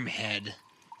mushroom head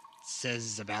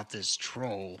says about this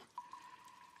troll,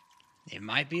 it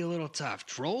might be a little tough.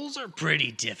 Trolls are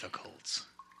pretty difficult.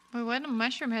 Wait, what did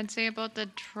Mushroom Head say about the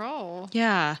troll?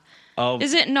 Yeah. Oh,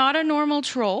 Is it not a normal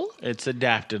troll? it's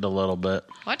adapted a little bit.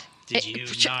 What? Did you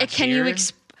not Can hear? you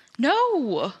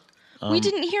No. We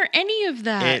didn't hear any of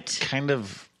that. It kind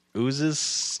of oozes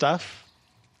stuff.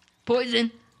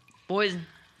 Poison.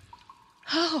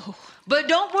 Oh. But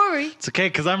don't worry. It's okay,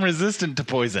 because I'm resistant to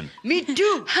poison. Me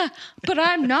too. But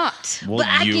I'm not. Well, But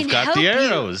I you've can got help the you.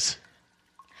 arrows.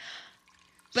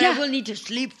 But Yeah. I will need to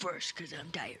sleep first because I'm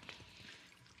tired.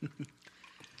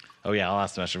 Oh, yeah, I'll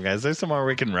ask the mushroom guys. Is there somewhere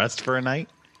we can rest for a night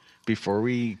before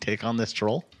we take on this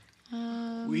troll?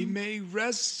 We may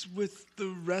rest with the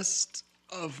rest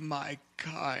of my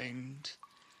kind.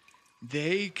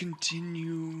 They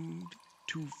continued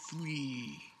to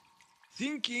flee,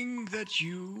 thinking that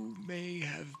you may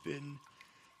have been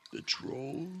the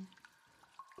troll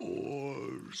or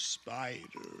spiders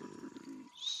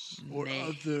or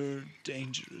other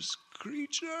dangerous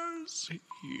creatures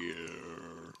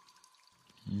here.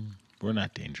 We're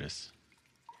not dangerous.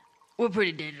 We're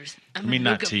pretty dangerous. I mean,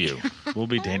 not to you. We'll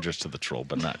be dangerous to the troll,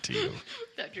 but not to you.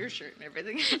 That's your shirt and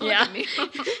everything. Yeah.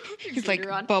 He's like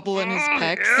bubbling his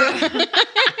pecs.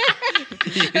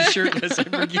 He's shirtless. I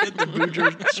forget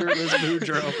the shirtless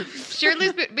Boudreaux.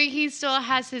 Shirtless, but he still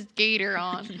has his gator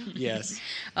on. Yes.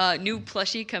 New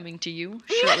plushie coming to you.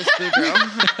 Shirtless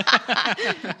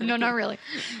Boudreaux. No, not really.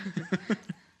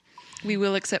 We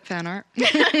will accept fan art.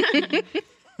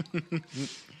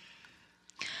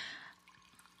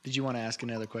 Did you want to ask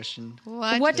another question?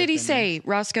 What did he say?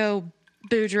 Roscoe,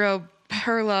 Boudreaux,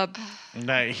 Hurla.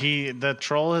 That the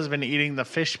troll has been eating the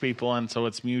fish people, and so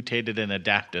it's mutated and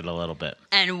adapted a little bit.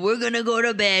 And we're going to go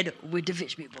to bed with the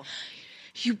fish people.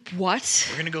 You what?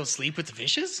 We're gonna go sleep with the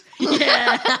fishes? Not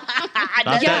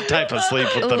that type of sleep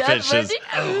with the fishes.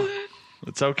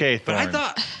 It's okay, But Thorn. I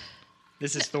thought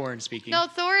this is Thorn speaking. No,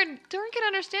 Thorn can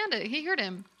understand it. He heard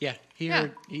him. Yeah, he Yeah.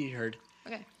 heard. He heard.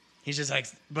 Okay. He's just like,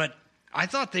 but I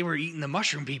thought they were eating the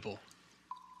mushroom people.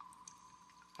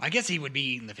 I guess he would be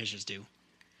eating the fishes too.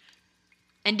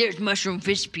 And there's mushroom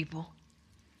fish people.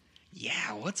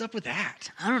 Yeah, what's up with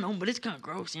that? I don't know, but it's kind of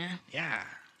gross, yeah? Yeah,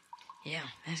 Yeah,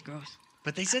 that's gross.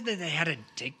 but they said that they had to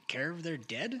take care of their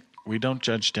dead. We don't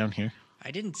judge down here. I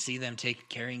didn't see them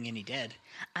carrying any dead.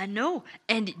 I know.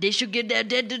 And they should give their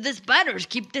dead to the spiders.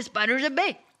 Keep the spiders at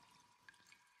bay.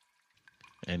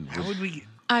 And How would we?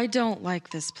 I don't like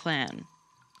this plan.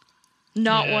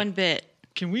 Not Yeah. one bit.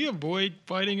 Can we avoid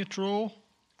fighting a troll?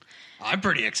 I'm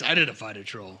pretty excited to fight a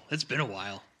troll. It's been a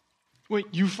while. Wait,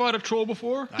 you fought a troll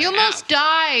before? He almost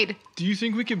died. Do you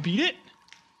think we can beat it?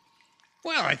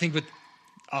 Well, I think with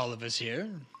all of us here,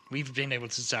 we've been able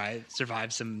to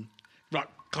survive some rock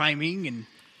climbing and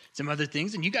some other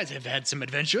things, and you guys have had some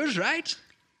adventures, right?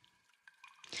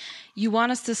 You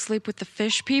want us to sleep with the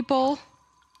fish people?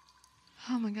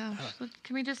 Oh my gosh.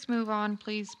 Can we just move on,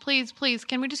 please? Please, please.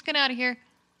 Can we just get out of here?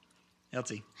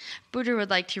 Elsie. Boudreaux would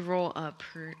like to roll a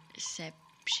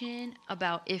perception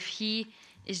about if he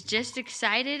is just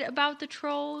excited about the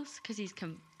trolls, because he's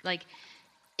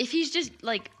if he's just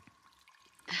like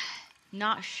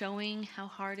not showing how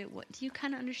hard it was. Do you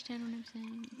kind of understand what I'm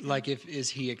saying? Like, is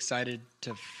he excited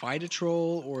to fight a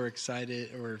troll, or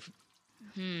excited, or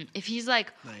If he's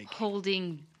like Like-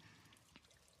 holding,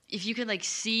 if you could like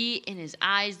see in his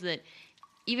eyes that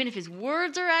even if his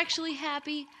words are actually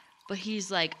happy, but he's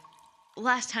like,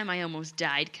 last time I almost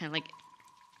died, kind of like,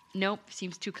 nope,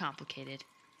 seems too complicated.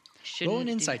 Roll an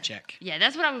do insight that. check. Yeah,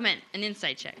 that's what I meant. An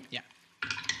insight check. Yeah.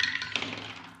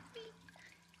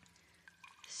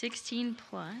 16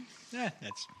 plus. Yeah,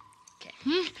 that's Okay.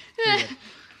 pretty good.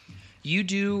 You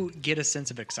do get a sense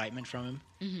of excitement from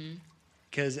him.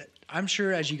 Because I'm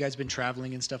sure as you guys been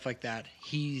traveling and stuff like that,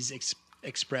 he's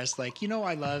expressed like,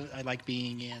 I like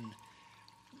being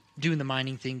doing the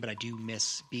mining thing, but I do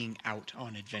miss being out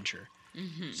on adventure.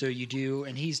 So you do,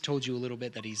 and he's told you a little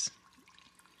bit that he's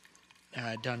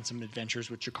done some adventures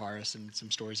with Jakaris and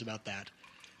some stories about that.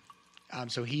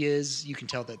 So you can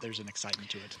tell that there's an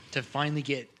excitement to it to finally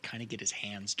get his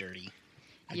hands dirty.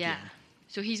 Yeah. Again.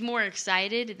 So he's more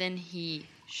excited than he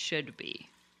should be.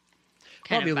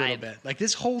 Probably a Kind little of bit. Like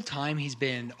this whole time he's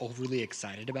been overly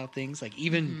excited about things, like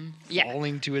even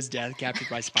falling to his death, captured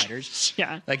by spiders.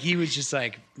 Yeah. Like he was just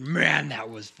like, man, that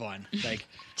was fun. Like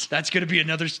that's going to be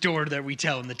another story that we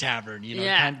tell in the tavern,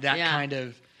 Yeah, kind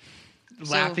of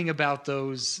laughing about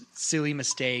those silly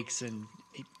mistakes and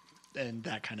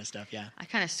that kind of stuff. Yeah. I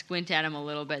kind of squint at him a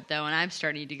little bit though, and I'm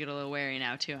starting to get a little wary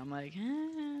now too. I'm like,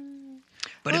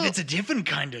 But if it's a different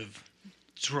kind of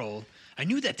troll, I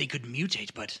knew that they could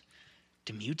mutate, but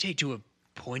to mutate to a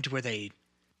point where they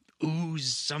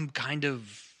ooze some kind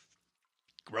of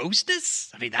grossness?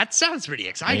 I mean, that sounds pretty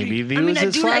exciting. Maybe the I mean, ooze I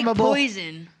is do like flammable.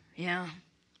 poison. Yeah.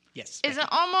 Yes. Is it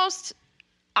almost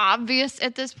obvious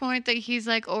at this point that he's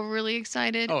like overly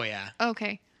excited? Oh, yeah.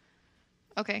 Okay.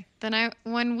 Then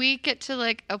when we get to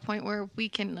like a point where we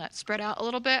can spread out a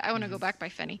little bit, I want to go back by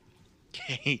Fenny.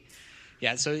 Okay.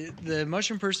 Yeah, so the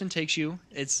mushroom person takes you.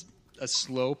 It's a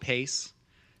slow pace.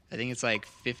 I think it's like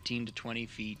 15 to 20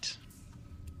 feet.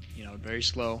 Very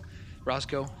slow.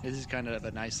 Roscoe, this is kind of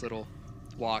a nice little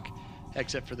walk.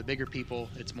 Except for the bigger people,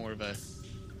 it's more of a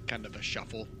kind of a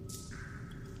shuffle.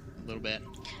 A little bit.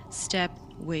 Step,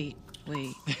 wait,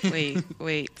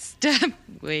 step,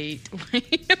 wait.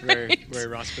 Where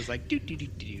Roscoe's like, do.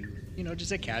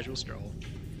 Just a casual stroll.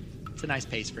 It's a nice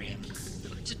pace for him.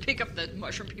 Just pick up the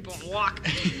mushroom people and walk.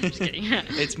 Just kidding.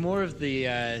 It's more of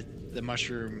the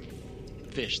mushroom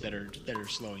fish that are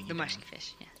slowing you The down. mushroom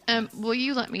fish, yeah. Will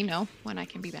you let me know when I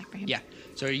can be back by him? Yeah.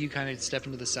 So you kind of step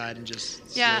into the side and just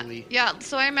Yeah. slowly. Yeah.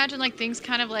 So I imagine like things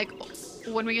kind of like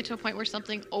when we get to a point where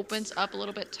something opens up a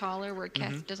little bit taller, where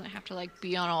Keth doesn't have to like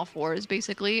be on all fours.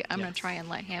 Basically, I'm gonna try and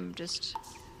let him just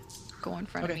go in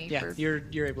front of Okay. me. Yeah.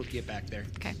 You're able to get back there.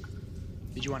 Okay.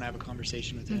 Did you want to have a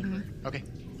conversation with him? Or? Okay.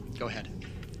 Go ahead.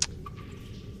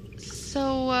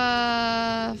 So,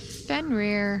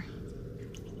 Fenrir,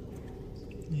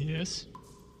 Yes.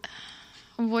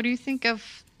 what do you think of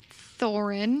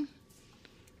Thorin?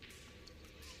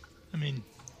 I mean,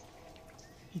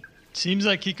 he seems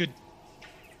like he could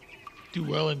do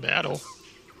well in battle.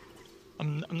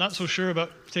 I'm not so sure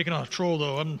about taking on a troll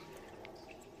though.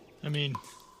 I mean,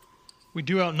 we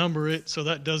do outnumber it, so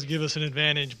that does give us an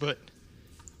advantage. But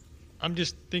I'm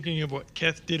just thinking of what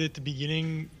Keth did at the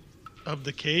beginning of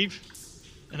the cave,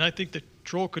 and I think the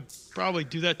troll could probably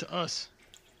do that to us.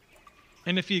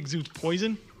 And if he exudes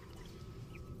poison,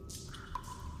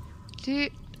 Do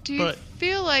you But-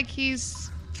 feel like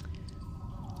he's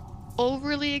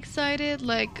overly excited?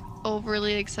 Like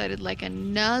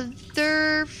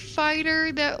another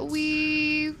fighter that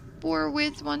we were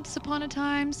with once upon a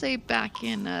time, say back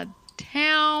in a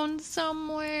town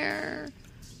somewhere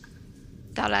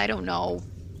that, I don't know,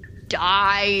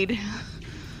 died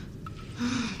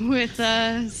with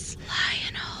us.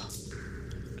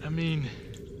 I mean,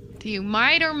 Do you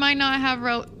might or might not have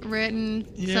written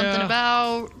something Yeah.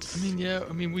 about?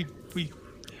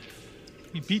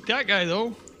 we beat that guy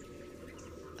though.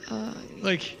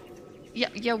 Like,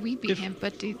 Yeah, we beat If- him,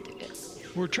 but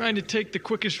we're trying to take the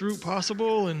quickest route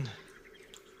possible, and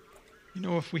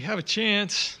if we have a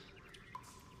chance,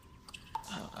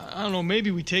 I don't know, maybe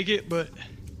we take it, but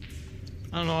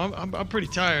I don't know. I'm pretty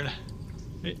tired.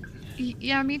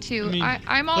 yeah, me too. I mean,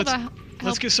 I'm all let's- about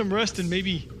Let's get some rest, and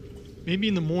maybe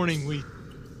in the morning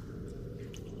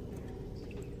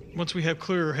once we have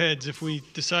clearer heads, if we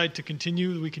decide to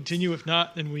continue, we continue. If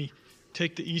not, then we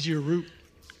take the easier route.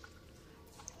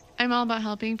 I'm all about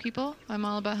helping people. I'm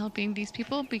all about helping these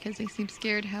people because they seem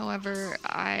scared. However,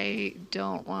 I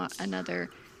don't want another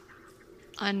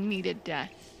unneeded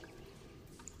death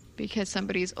because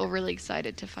somebody's overly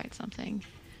excited to fight something.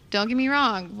 Don't get me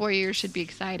wrong, warriors should be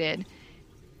excited,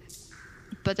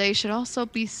 but they should also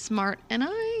be smart. And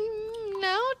I'm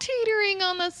now teetering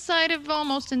on the side of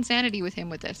almost insanity with him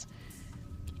with this.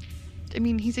 I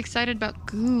mean, he's excited about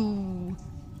goo.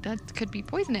 That could be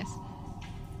poisonous.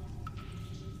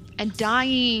 And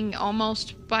dying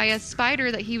almost by a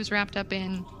spider that he was wrapped up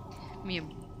in.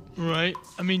 Right.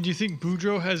 I mean, do you think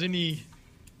Boudreaux has any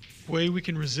way we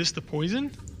can resist the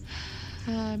poison?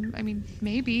 I mean,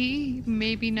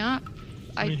 maybe not.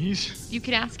 I mean, You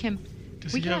could ask him.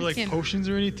 Does We he can have ask like him. potions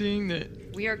or anything that?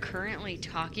 We are currently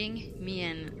talking, me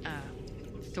and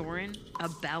Thorin,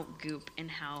 about goop and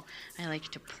how I like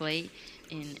to play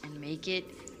and make it,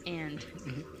 and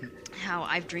how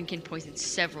I've drinking poison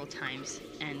several times,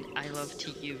 and I love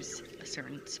to use a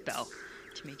certain spell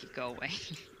to make it go away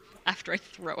after I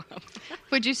throw up.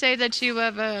 Would you say that you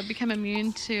have become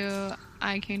immune to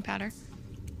Icune powder?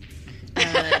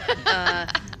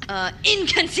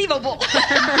 Inconceivable.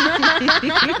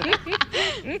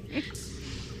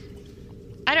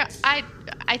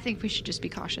 I think we should just be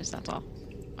cautious, that's all.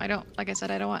 Like I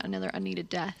said, I don't want another unneeded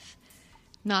death.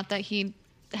 Not that he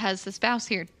has the spouse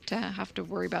here to have to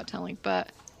worry about telling,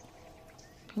 but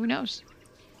who knows?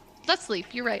 Let's sleep.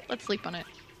 You're right. Let's sleep on it.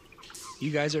 You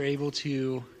guys are able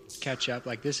to catch up.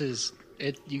 Like, this is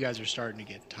it. You guys are starting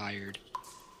to get tired.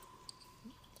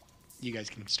 You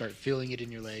guys can start feeling it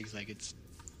in your legs, like it's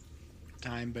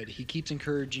time. But he keeps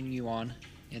encouraging you on,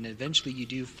 and eventually you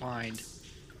do find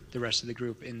the rest of the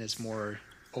group in this more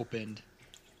opened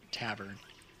tavern.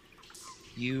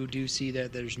 You do see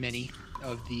that there's many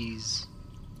of these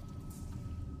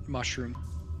mushroom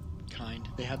kind.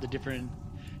 They have the different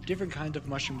kinds of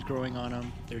mushrooms growing on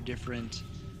them. They're different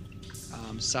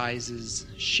sizes,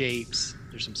 shapes.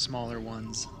 There's some smaller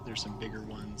ones. There's some bigger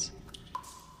ones.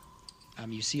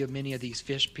 You see many of these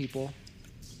fish people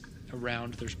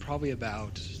around. There's probably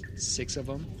about 6 of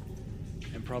them,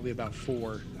 and probably about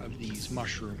 4 of these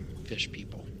mushroom fish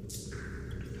people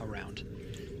around.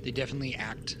 They definitely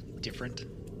act different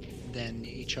than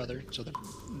each other. So the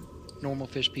normal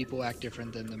fish people act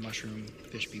different than the mushroom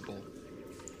fish people.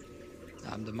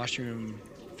 The mushroom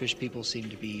fish people seem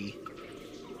to be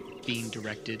being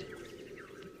directed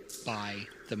by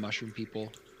the mushroom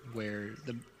people, where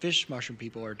the fish mushroom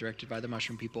people are directed by the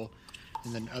mushroom people,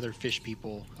 and then other fish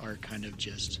people are kind of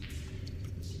just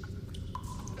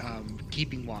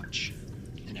keeping watch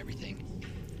and everything.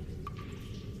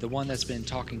 The one that's been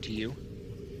talking to you,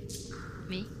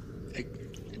 Me?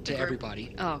 to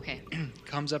everybody, Oh, okay.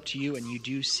 comes up to you, and you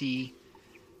do see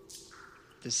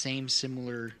the same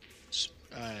similar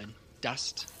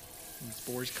dust and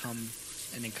spores come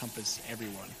and encompass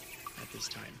everyone at this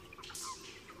time.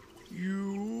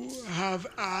 You have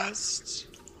asked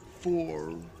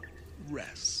for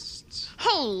rest.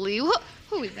 Holy,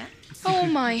 who is that? Oh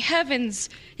my heavens.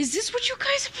 Is this what you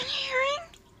guys have been hearing?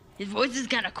 His voice is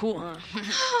kind of cool, huh?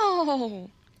 Oh.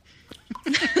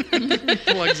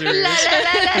 Plugs her ears.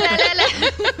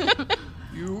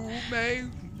 You may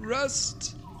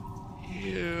rest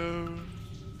here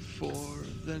for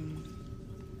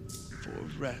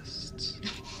rest.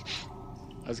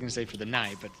 I was going to say for the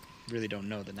night, but really don't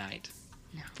know the night.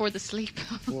 For the sleep.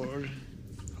 For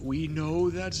we know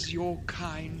that your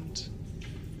kind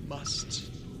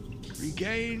must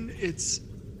regain its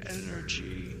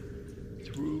energy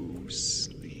through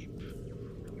sleep.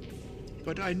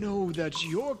 But I know that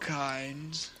your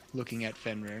kind, Looking at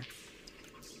Fenrir.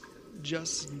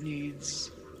 just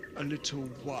needs a little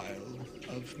while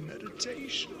of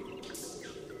meditation.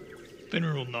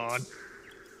 Fenrir will nod.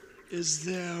 Is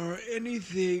there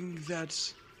anything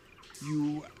that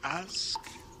you ask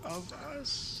of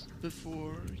us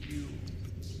before you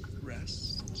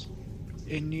rest?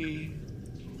 Any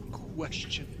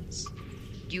questions?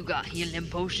 You got healing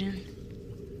potion?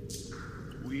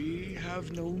 We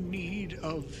have no need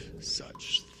of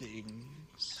such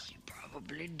things. You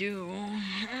probably do.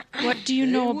 What do you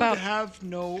know They would about... have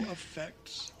no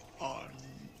effect on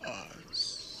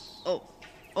us.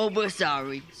 Oh, but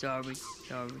sorry.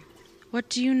 What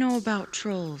do you know about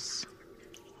trolls?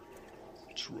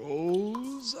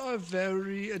 Trolls are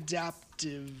very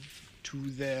adaptive to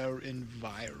their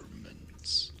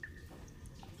environments.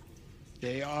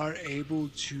 They are able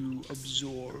to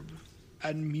absorb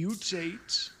and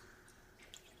mutate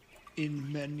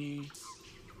in many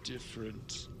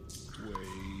different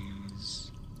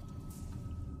ways.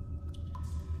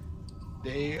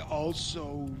 They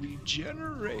also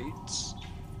regenerate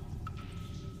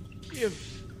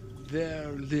if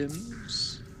their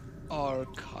limbs are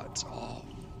cut off.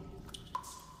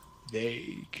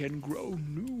 They can grow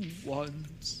new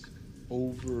ones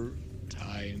over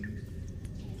time.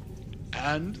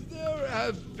 And there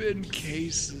have been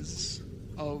cases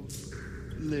of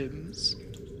limbs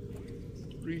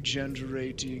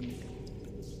regenerating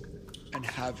and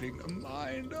having a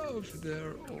mind of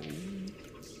their own.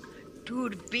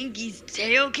 Dude, Binky's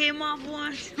tail came off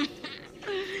once.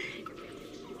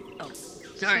 Oh,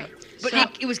 sorry.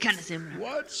 But it was kind of similar.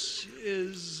 What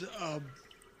is a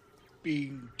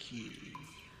binky?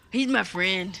 He's my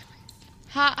friend.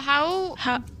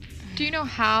 How do you know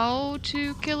how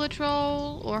to kill a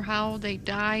troll or how they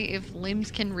die if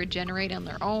limbs can regenerate on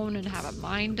their own and have a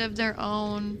mind of their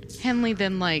own? Henley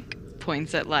then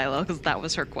points at Lila because that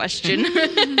was her question.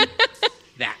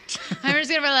 That. I'm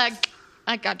just gonna be like,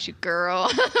 I got you,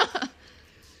 girl.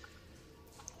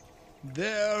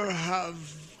 There have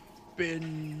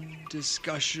been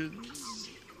discussions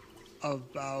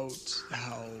about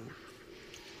how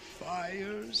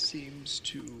fire seems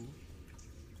to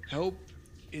help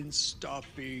in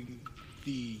stopping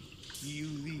the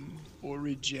healing or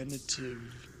regenerative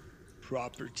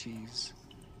properties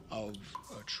of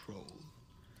a troll.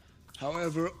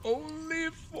 However, only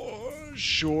for a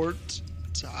short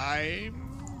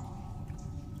time.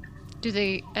 Do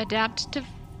they adapt to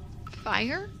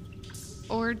fire?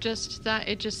 Or just that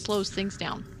it just slows things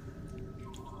down?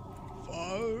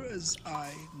 Far as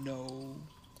I know,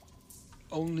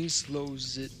 only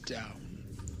slows it down.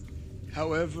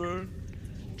 However,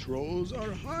 trolls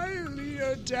are highly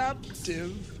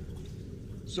adaptive,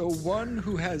 so one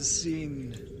who has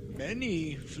seen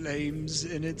many flames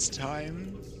in its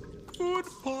time could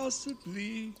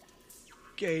possibly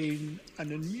gain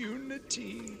an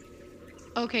immunity.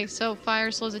 Okay, so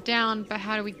fire slows it down, but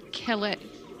how do we kill it?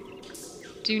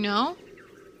 Do you know?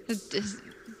 Has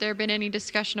there been any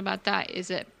discussion about that?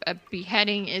 Is it a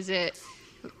beheading? Is it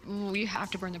you have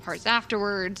to burn the parts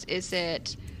afterwards? Is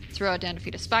it throw it down to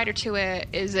feed a spider to it?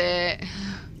 Is it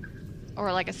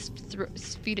or like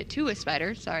feed it to a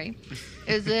spider? Sorry.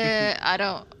 Is it? I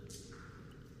don't.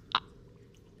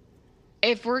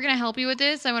 If we're going to help you with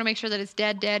this, I want to make sure that it's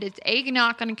dead. It's A,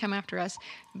 not going to come after us.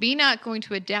 B, not going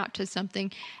to adapt to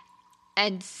something.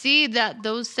 And C, that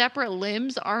those separate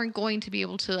limbs aren't going to be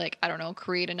able to,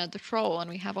 create another troll. And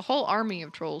we have a whole army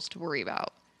of trolls to worry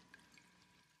about.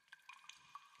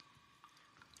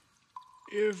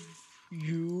 If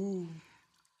you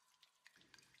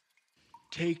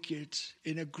take it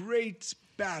in a great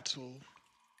battle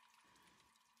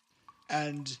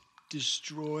and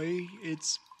destroy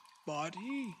its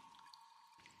body,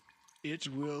 it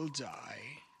will die.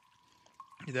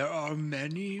 There are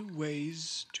many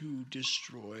ways to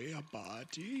destroy a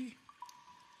body.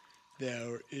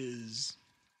 There is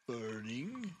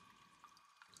burning.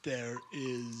 There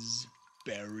is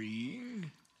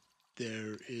burying.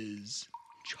 There is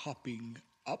chopping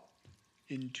up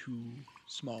into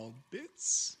small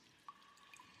bits.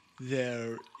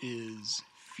 There is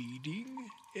feeding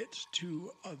it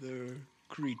to other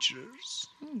creatures.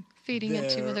 Feeding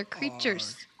it to other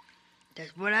creatures.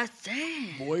 That's what I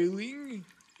said. Boiling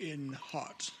in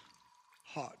hot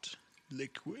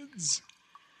liquids.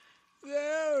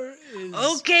 There is...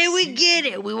 Okay, we get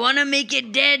it. We want to make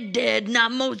it dead,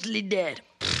 not mostly dead.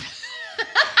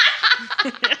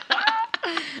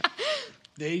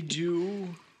 They do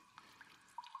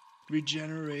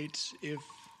regenerate if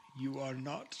you are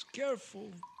not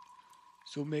careful.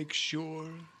 So make sure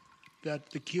that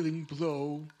the killing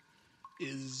blow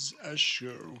is a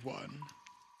sure one.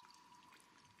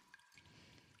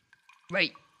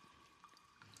 Right.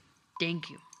 Thank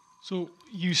you. So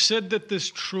you said that this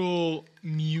troll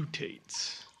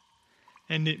mutates,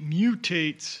 and it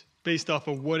mutates based off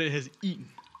of what it has eaten.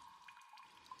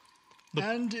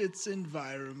 And its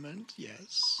environment,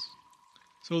 yes.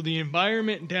 So the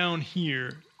environment down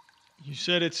here, you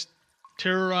said it's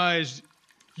terrorized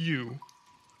you.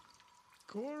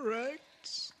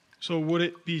 Correct. So would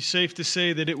it be safe to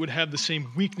say that it would have the same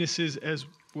weaknesses as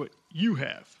what you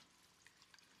have?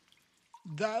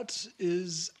 That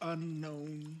is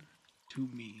unknown to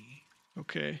me.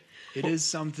 Okay. It is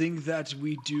something that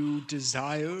we do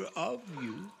desire of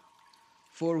you,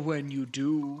 for when you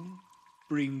do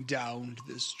bring down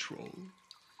this troll,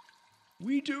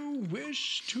 we do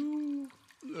wish to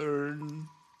learn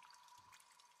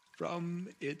from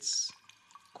its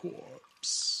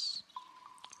corpse.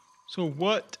 So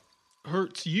what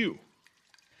hurts you?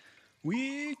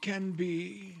 We can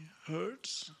be hurt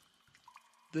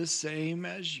the same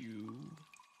as you,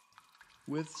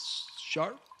 with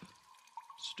sharp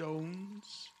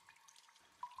stones,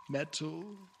 metal.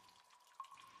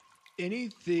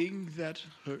 Anything that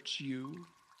hurts you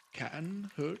can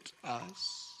hurt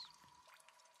us.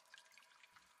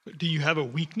 But do you have a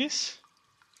weakness?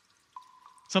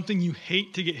 Something you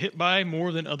hate to get hit by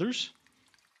more than others?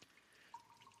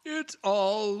 It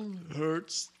all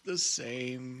hurts the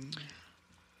same.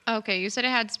 Okay, you said it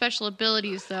had special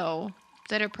abilities, though,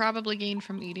 that it probably gained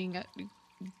from eating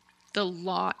the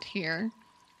lot here.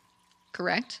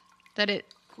 Correct? That it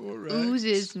Correct.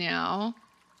 oozes now.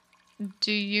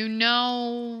 Do you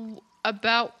know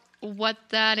about what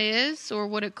that is or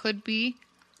what it could be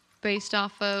based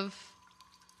off of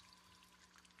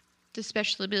the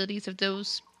special abilities of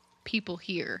those people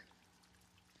here?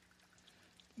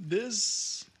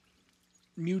 This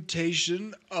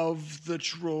mutation of the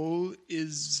troll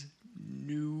is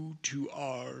new to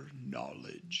our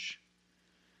knowledge.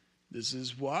 This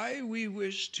is why we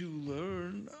wish to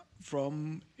learn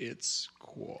from its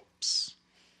corpse.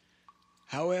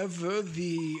 However,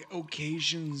 the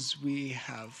occasions we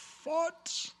have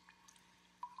fought,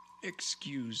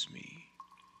 excuse me,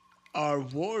 our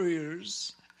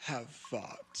warriors have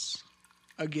fought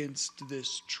against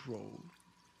this troll.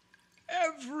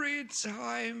 Every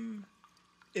time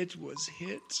it was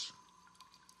hit,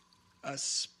 a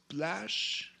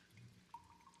splash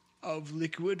of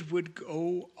liquid would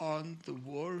go on the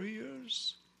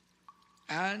warriors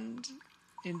and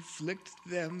inflict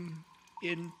them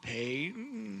in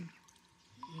pain.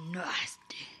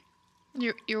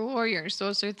 Nasty. Your warriors,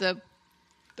 those are the...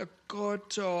 The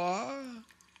Kotoa?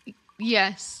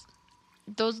 Yes.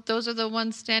 Those are the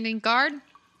ones standing guard?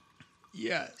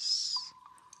 Yes.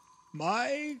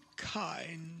 My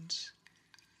kind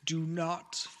do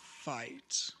not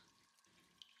fight.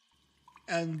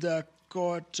 And the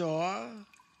Kotoa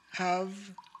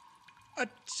have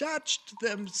attached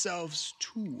themselves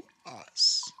to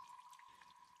us.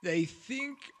 They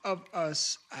think of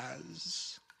us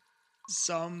as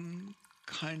some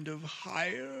kind of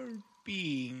higher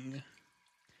being.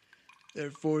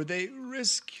 Therefore, they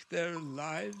risk their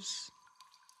lives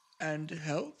and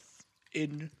health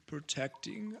in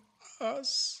protecting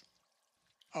us,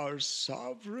 our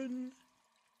sovereign,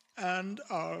 and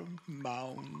our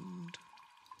mound.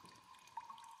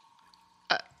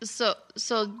 So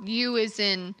you as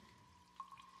in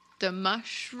the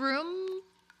mushroom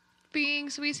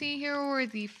beings we see here, or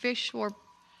the fish, or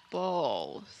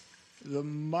both? The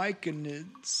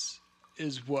myconids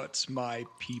is what my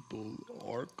people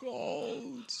are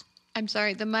called. I'm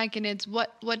sorry, the myconids.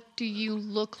 What do you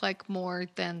look like more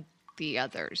than the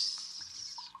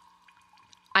others?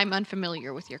 I'm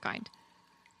unfamiliar with your kind.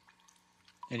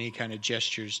 And he kind of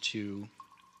gestures to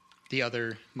the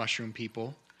other mushroom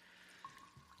people.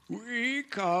 We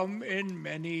come in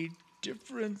many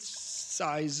different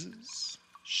sizes,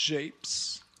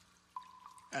 shapes,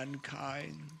 and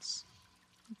kinds.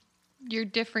 Your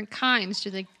different kinds, do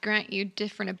they grant you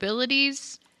different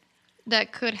abilities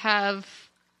that could have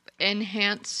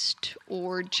enhanced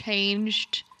or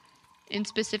changed in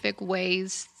specific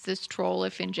ways this troll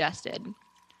if ingested?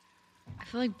 I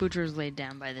feel like Butcher's laid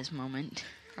down by this moment.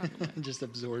 Just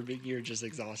absorbing. You're just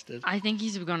exhausted. I think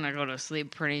he's gonna go to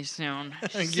sleep pretty soon.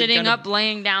 Sitting up,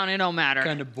 laying down, it don't matter.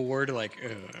 Kind of bored, like,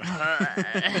 ugh.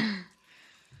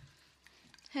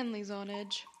 Henley's on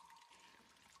edge.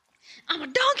 I'm a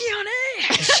donkey on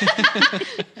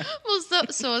edge. Well,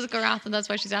 so is Garatha, and that's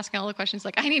why she's asking all the questions.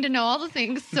 Like, I need to know all the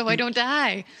things so I don't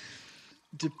die.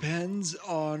 Depends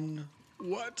on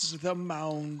what the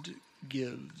mound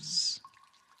gives.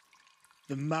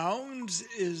 The mound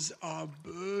is our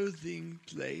birthing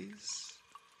place.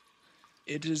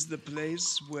 It is the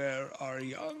place where our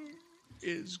young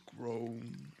is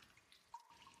grown.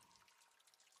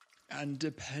 And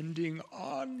depending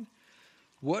on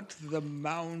what the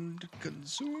mound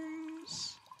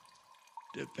consumes,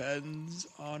 depends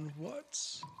on what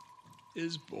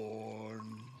is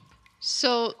born.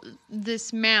 So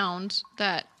this mound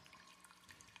that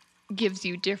gives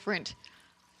you different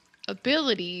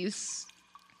abilities,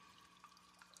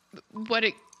 what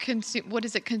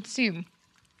does it consume?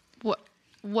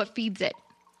 What feeds it?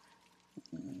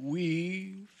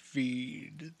 We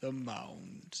feed the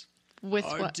mound. With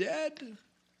our what? Dead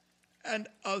and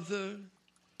other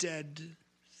dead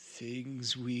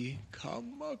things we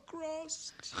come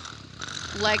across.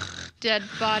 Like dead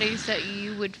bodies that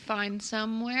you would find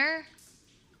somewhere?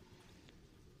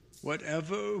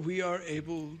 Whatever we are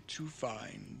able to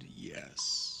find,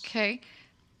 yes. Okay.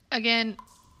 Again,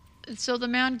 so the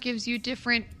mound gives you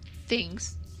different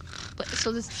things.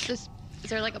 So this is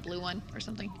there like a blue one or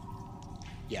something?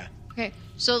 Yeah. Okay.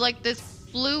 So like this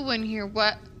blue one here,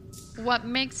 what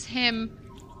makes him...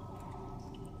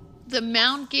 The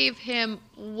mound gave him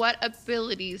what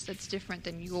abilities that's different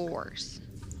than yours?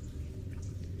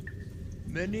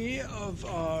 Many of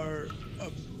our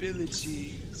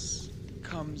abilities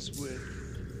comes with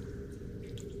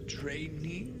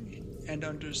training and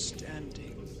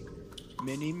understanding.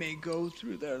 Many may go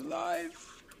through their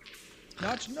life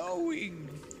not knowing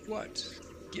what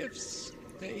gifts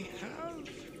they have.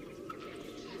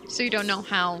 So you don't know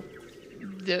how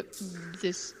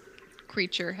this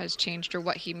creature has changed or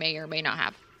what he may or may not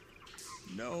have.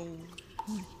 No,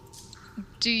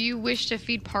 Do you wish to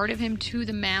feed part of him to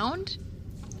the mound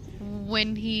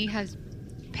when he has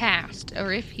passed,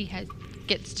 or if he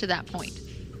gets to that point?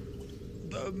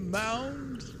 the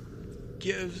mound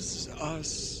gives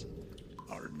us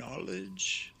our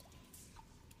knowledge.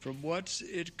 From what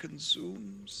it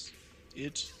consumes,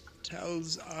 it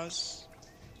tells us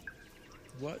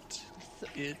what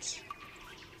it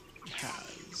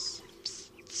has.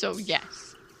 So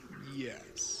yes.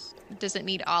 Yes. Does it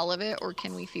need all of it, or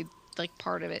can we feed like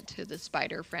part of it to the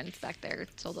spider friends back there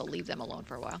so they'll leave them alone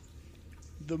for a while?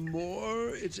 The more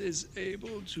it is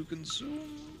able to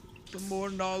consume, the more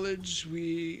knowledge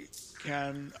we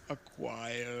can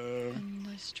acquire. And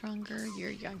the stronger your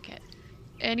young get.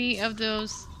 Any of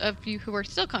those of you who are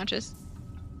still conscious?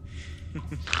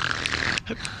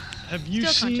 Have you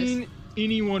Still conscious. seen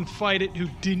anyone fight it who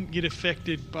didn't get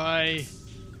affected by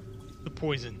the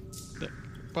poison?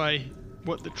 By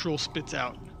what the troll spits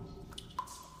out?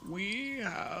 We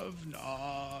have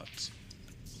not.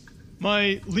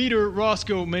 My leader,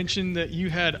 Roscoe, mentioned that you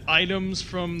had items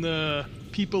from the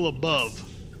people above.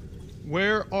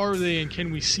 Where are they and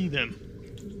can we see them?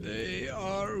 They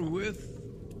are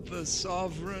with the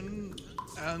sovereign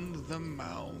and the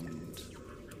mound.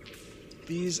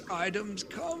 These items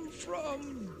come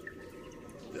from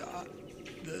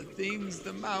the things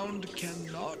the mound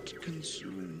cannot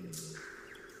consume.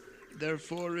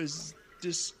 Therefore is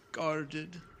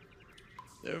discarded.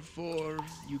 Therefore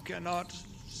you cannot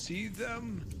see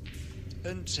them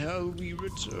until we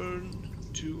return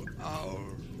to our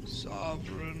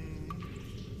sovereign.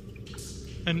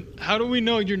 And how do we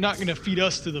know you're not going to feed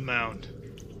us to the mound?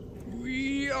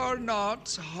 We are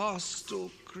not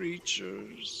hostile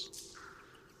creatures.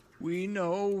 We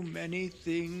know many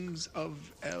things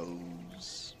of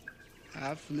elves,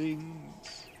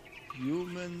 halflings,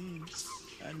 humans,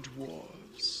 and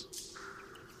dwarves,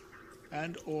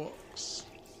 and orcs,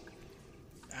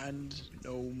 and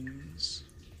gnomes.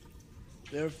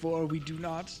 Therefore, we do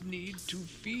not need to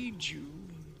feed you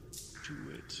to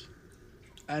it.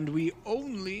 And we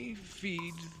only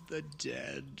feed the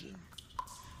dead,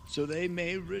 so they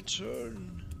may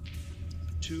return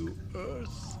to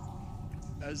Earth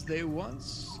as they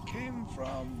once came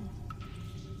from.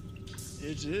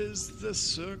 It is the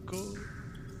circle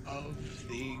of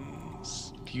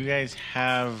things. Do you guys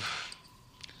have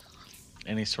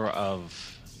any sort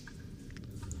of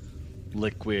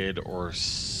liquid or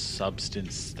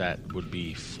substance that would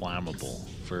be flammable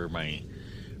for my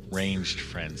ranged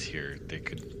friends here? They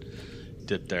could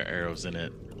dip their arrows in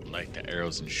it, like the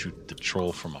arrows, and shoot the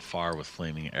troll from afar with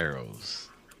flaming arrows.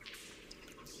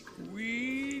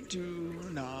 We do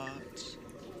not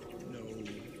know.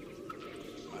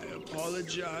 I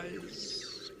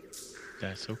apologize.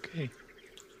 That's okay.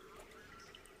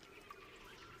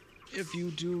 If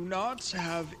you do not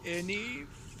have any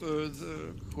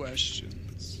further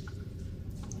questions,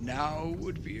 now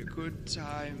would be a good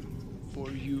time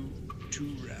for you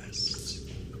to rest.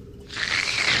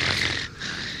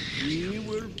 We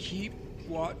will keep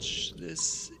watch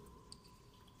this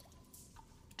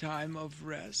time of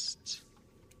rest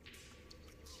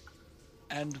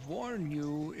and warn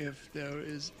you if there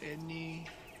is any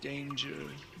danger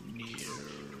near.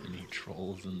 Any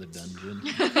trolls in the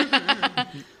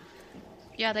dungeon?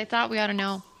 Yeah, they thought we ought to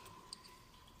know.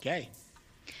 Okay.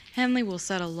 Henley will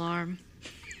set alarm.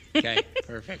 Okay,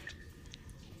 perfect.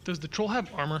 Does the troll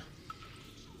have armor?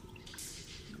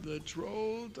 The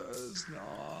troll does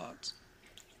not,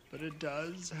 but it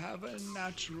does have a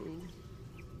natural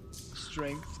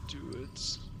strength to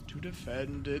it to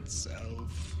defend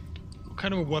itself. What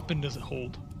kind of a weapon does it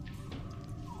hold?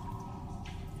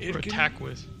 It Or attack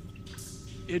with?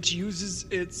 It uses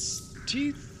its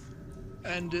teeth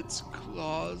and its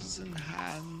claws and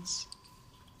hands,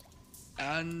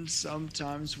 and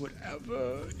sometimes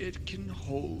whatever it can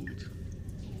hold.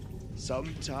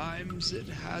 Sometimes it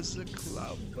has a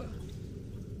club.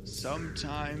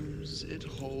 Sometimes it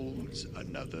holds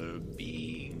another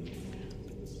being.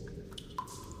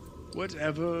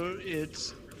 Whatever it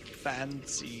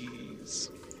fancies.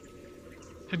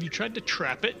 Have you tried to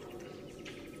trap it?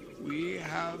 We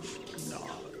have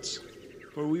not,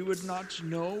 for we would not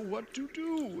know what to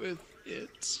do with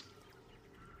it.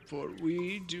 For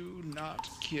we do not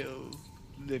kill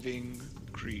living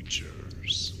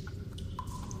creatures.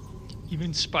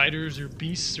 Even spiders or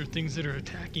beasts or things that are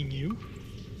attacking you?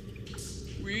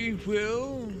 We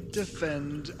will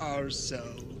defend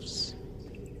ourselves.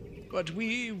 but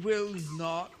we will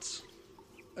not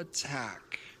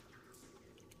attack.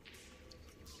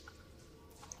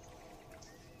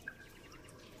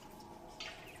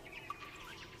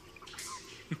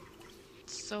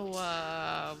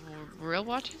 So, real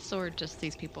watches or just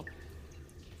these people?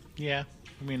 Yeah.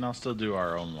 I mean, I'll still do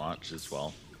our own watch as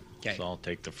well. 'Kay. So I'll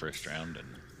take the first round and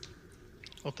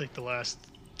I'll take the last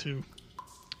 2.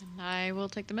 And I will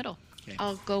take the middle.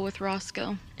 I'll go with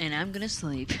Roscoe. And I'm gonna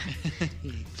sleep.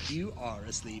 You are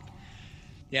asleep.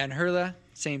 Yeah, and Hurla,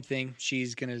 same thing.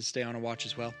 She's going to stay on a watch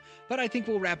as well. But I think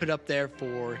we'll wrap it up there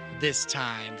for this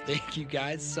time. Thank you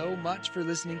guys so much for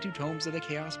listening to Tomes of the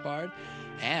Chaos Bard.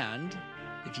 And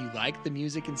if you like the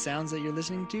music and sounds that you're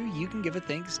listening to, you can give a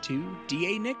thanks to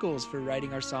D.A. Nichols for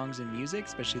writing our songs and music,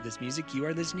 especially this music you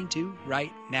are listening to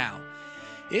right now.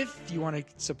 If you want to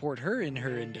support her in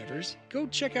her endeavors, go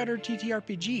check out her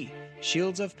TTRPG,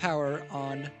 Shields of Power,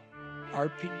 on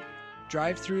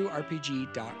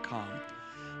drivethrurpg.com.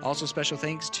 Also, special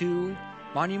thanks to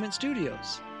Monument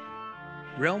Studios,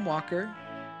 Realm Walker,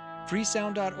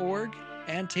 freesound.org,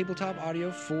 and Tabletop Audio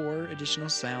for additional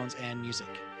sounds and music.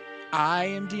 I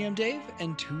am DM Dave,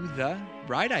 and to the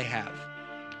right I have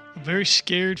A very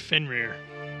scared Fenrir.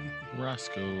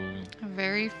 Roscoe. A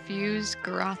very fused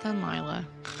Garoth and Lila.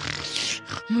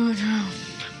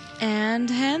 And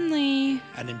Henley.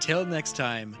 And until next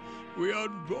time, We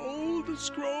unroll the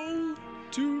scroll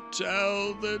to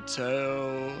tell the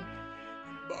tale.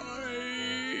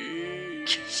 Bye.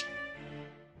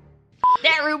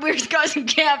 That root beer's causing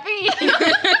caffeine.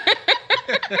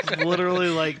 It's literally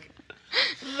like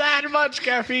that much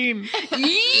caffeine.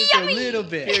 just a little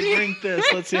bit. Here, drink this.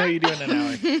 Let's see how you do in an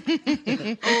hour.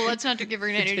 Oh, let's not give her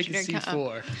an energy Take a drink.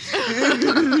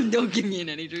 C4. Don't give me an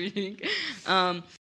energy drink.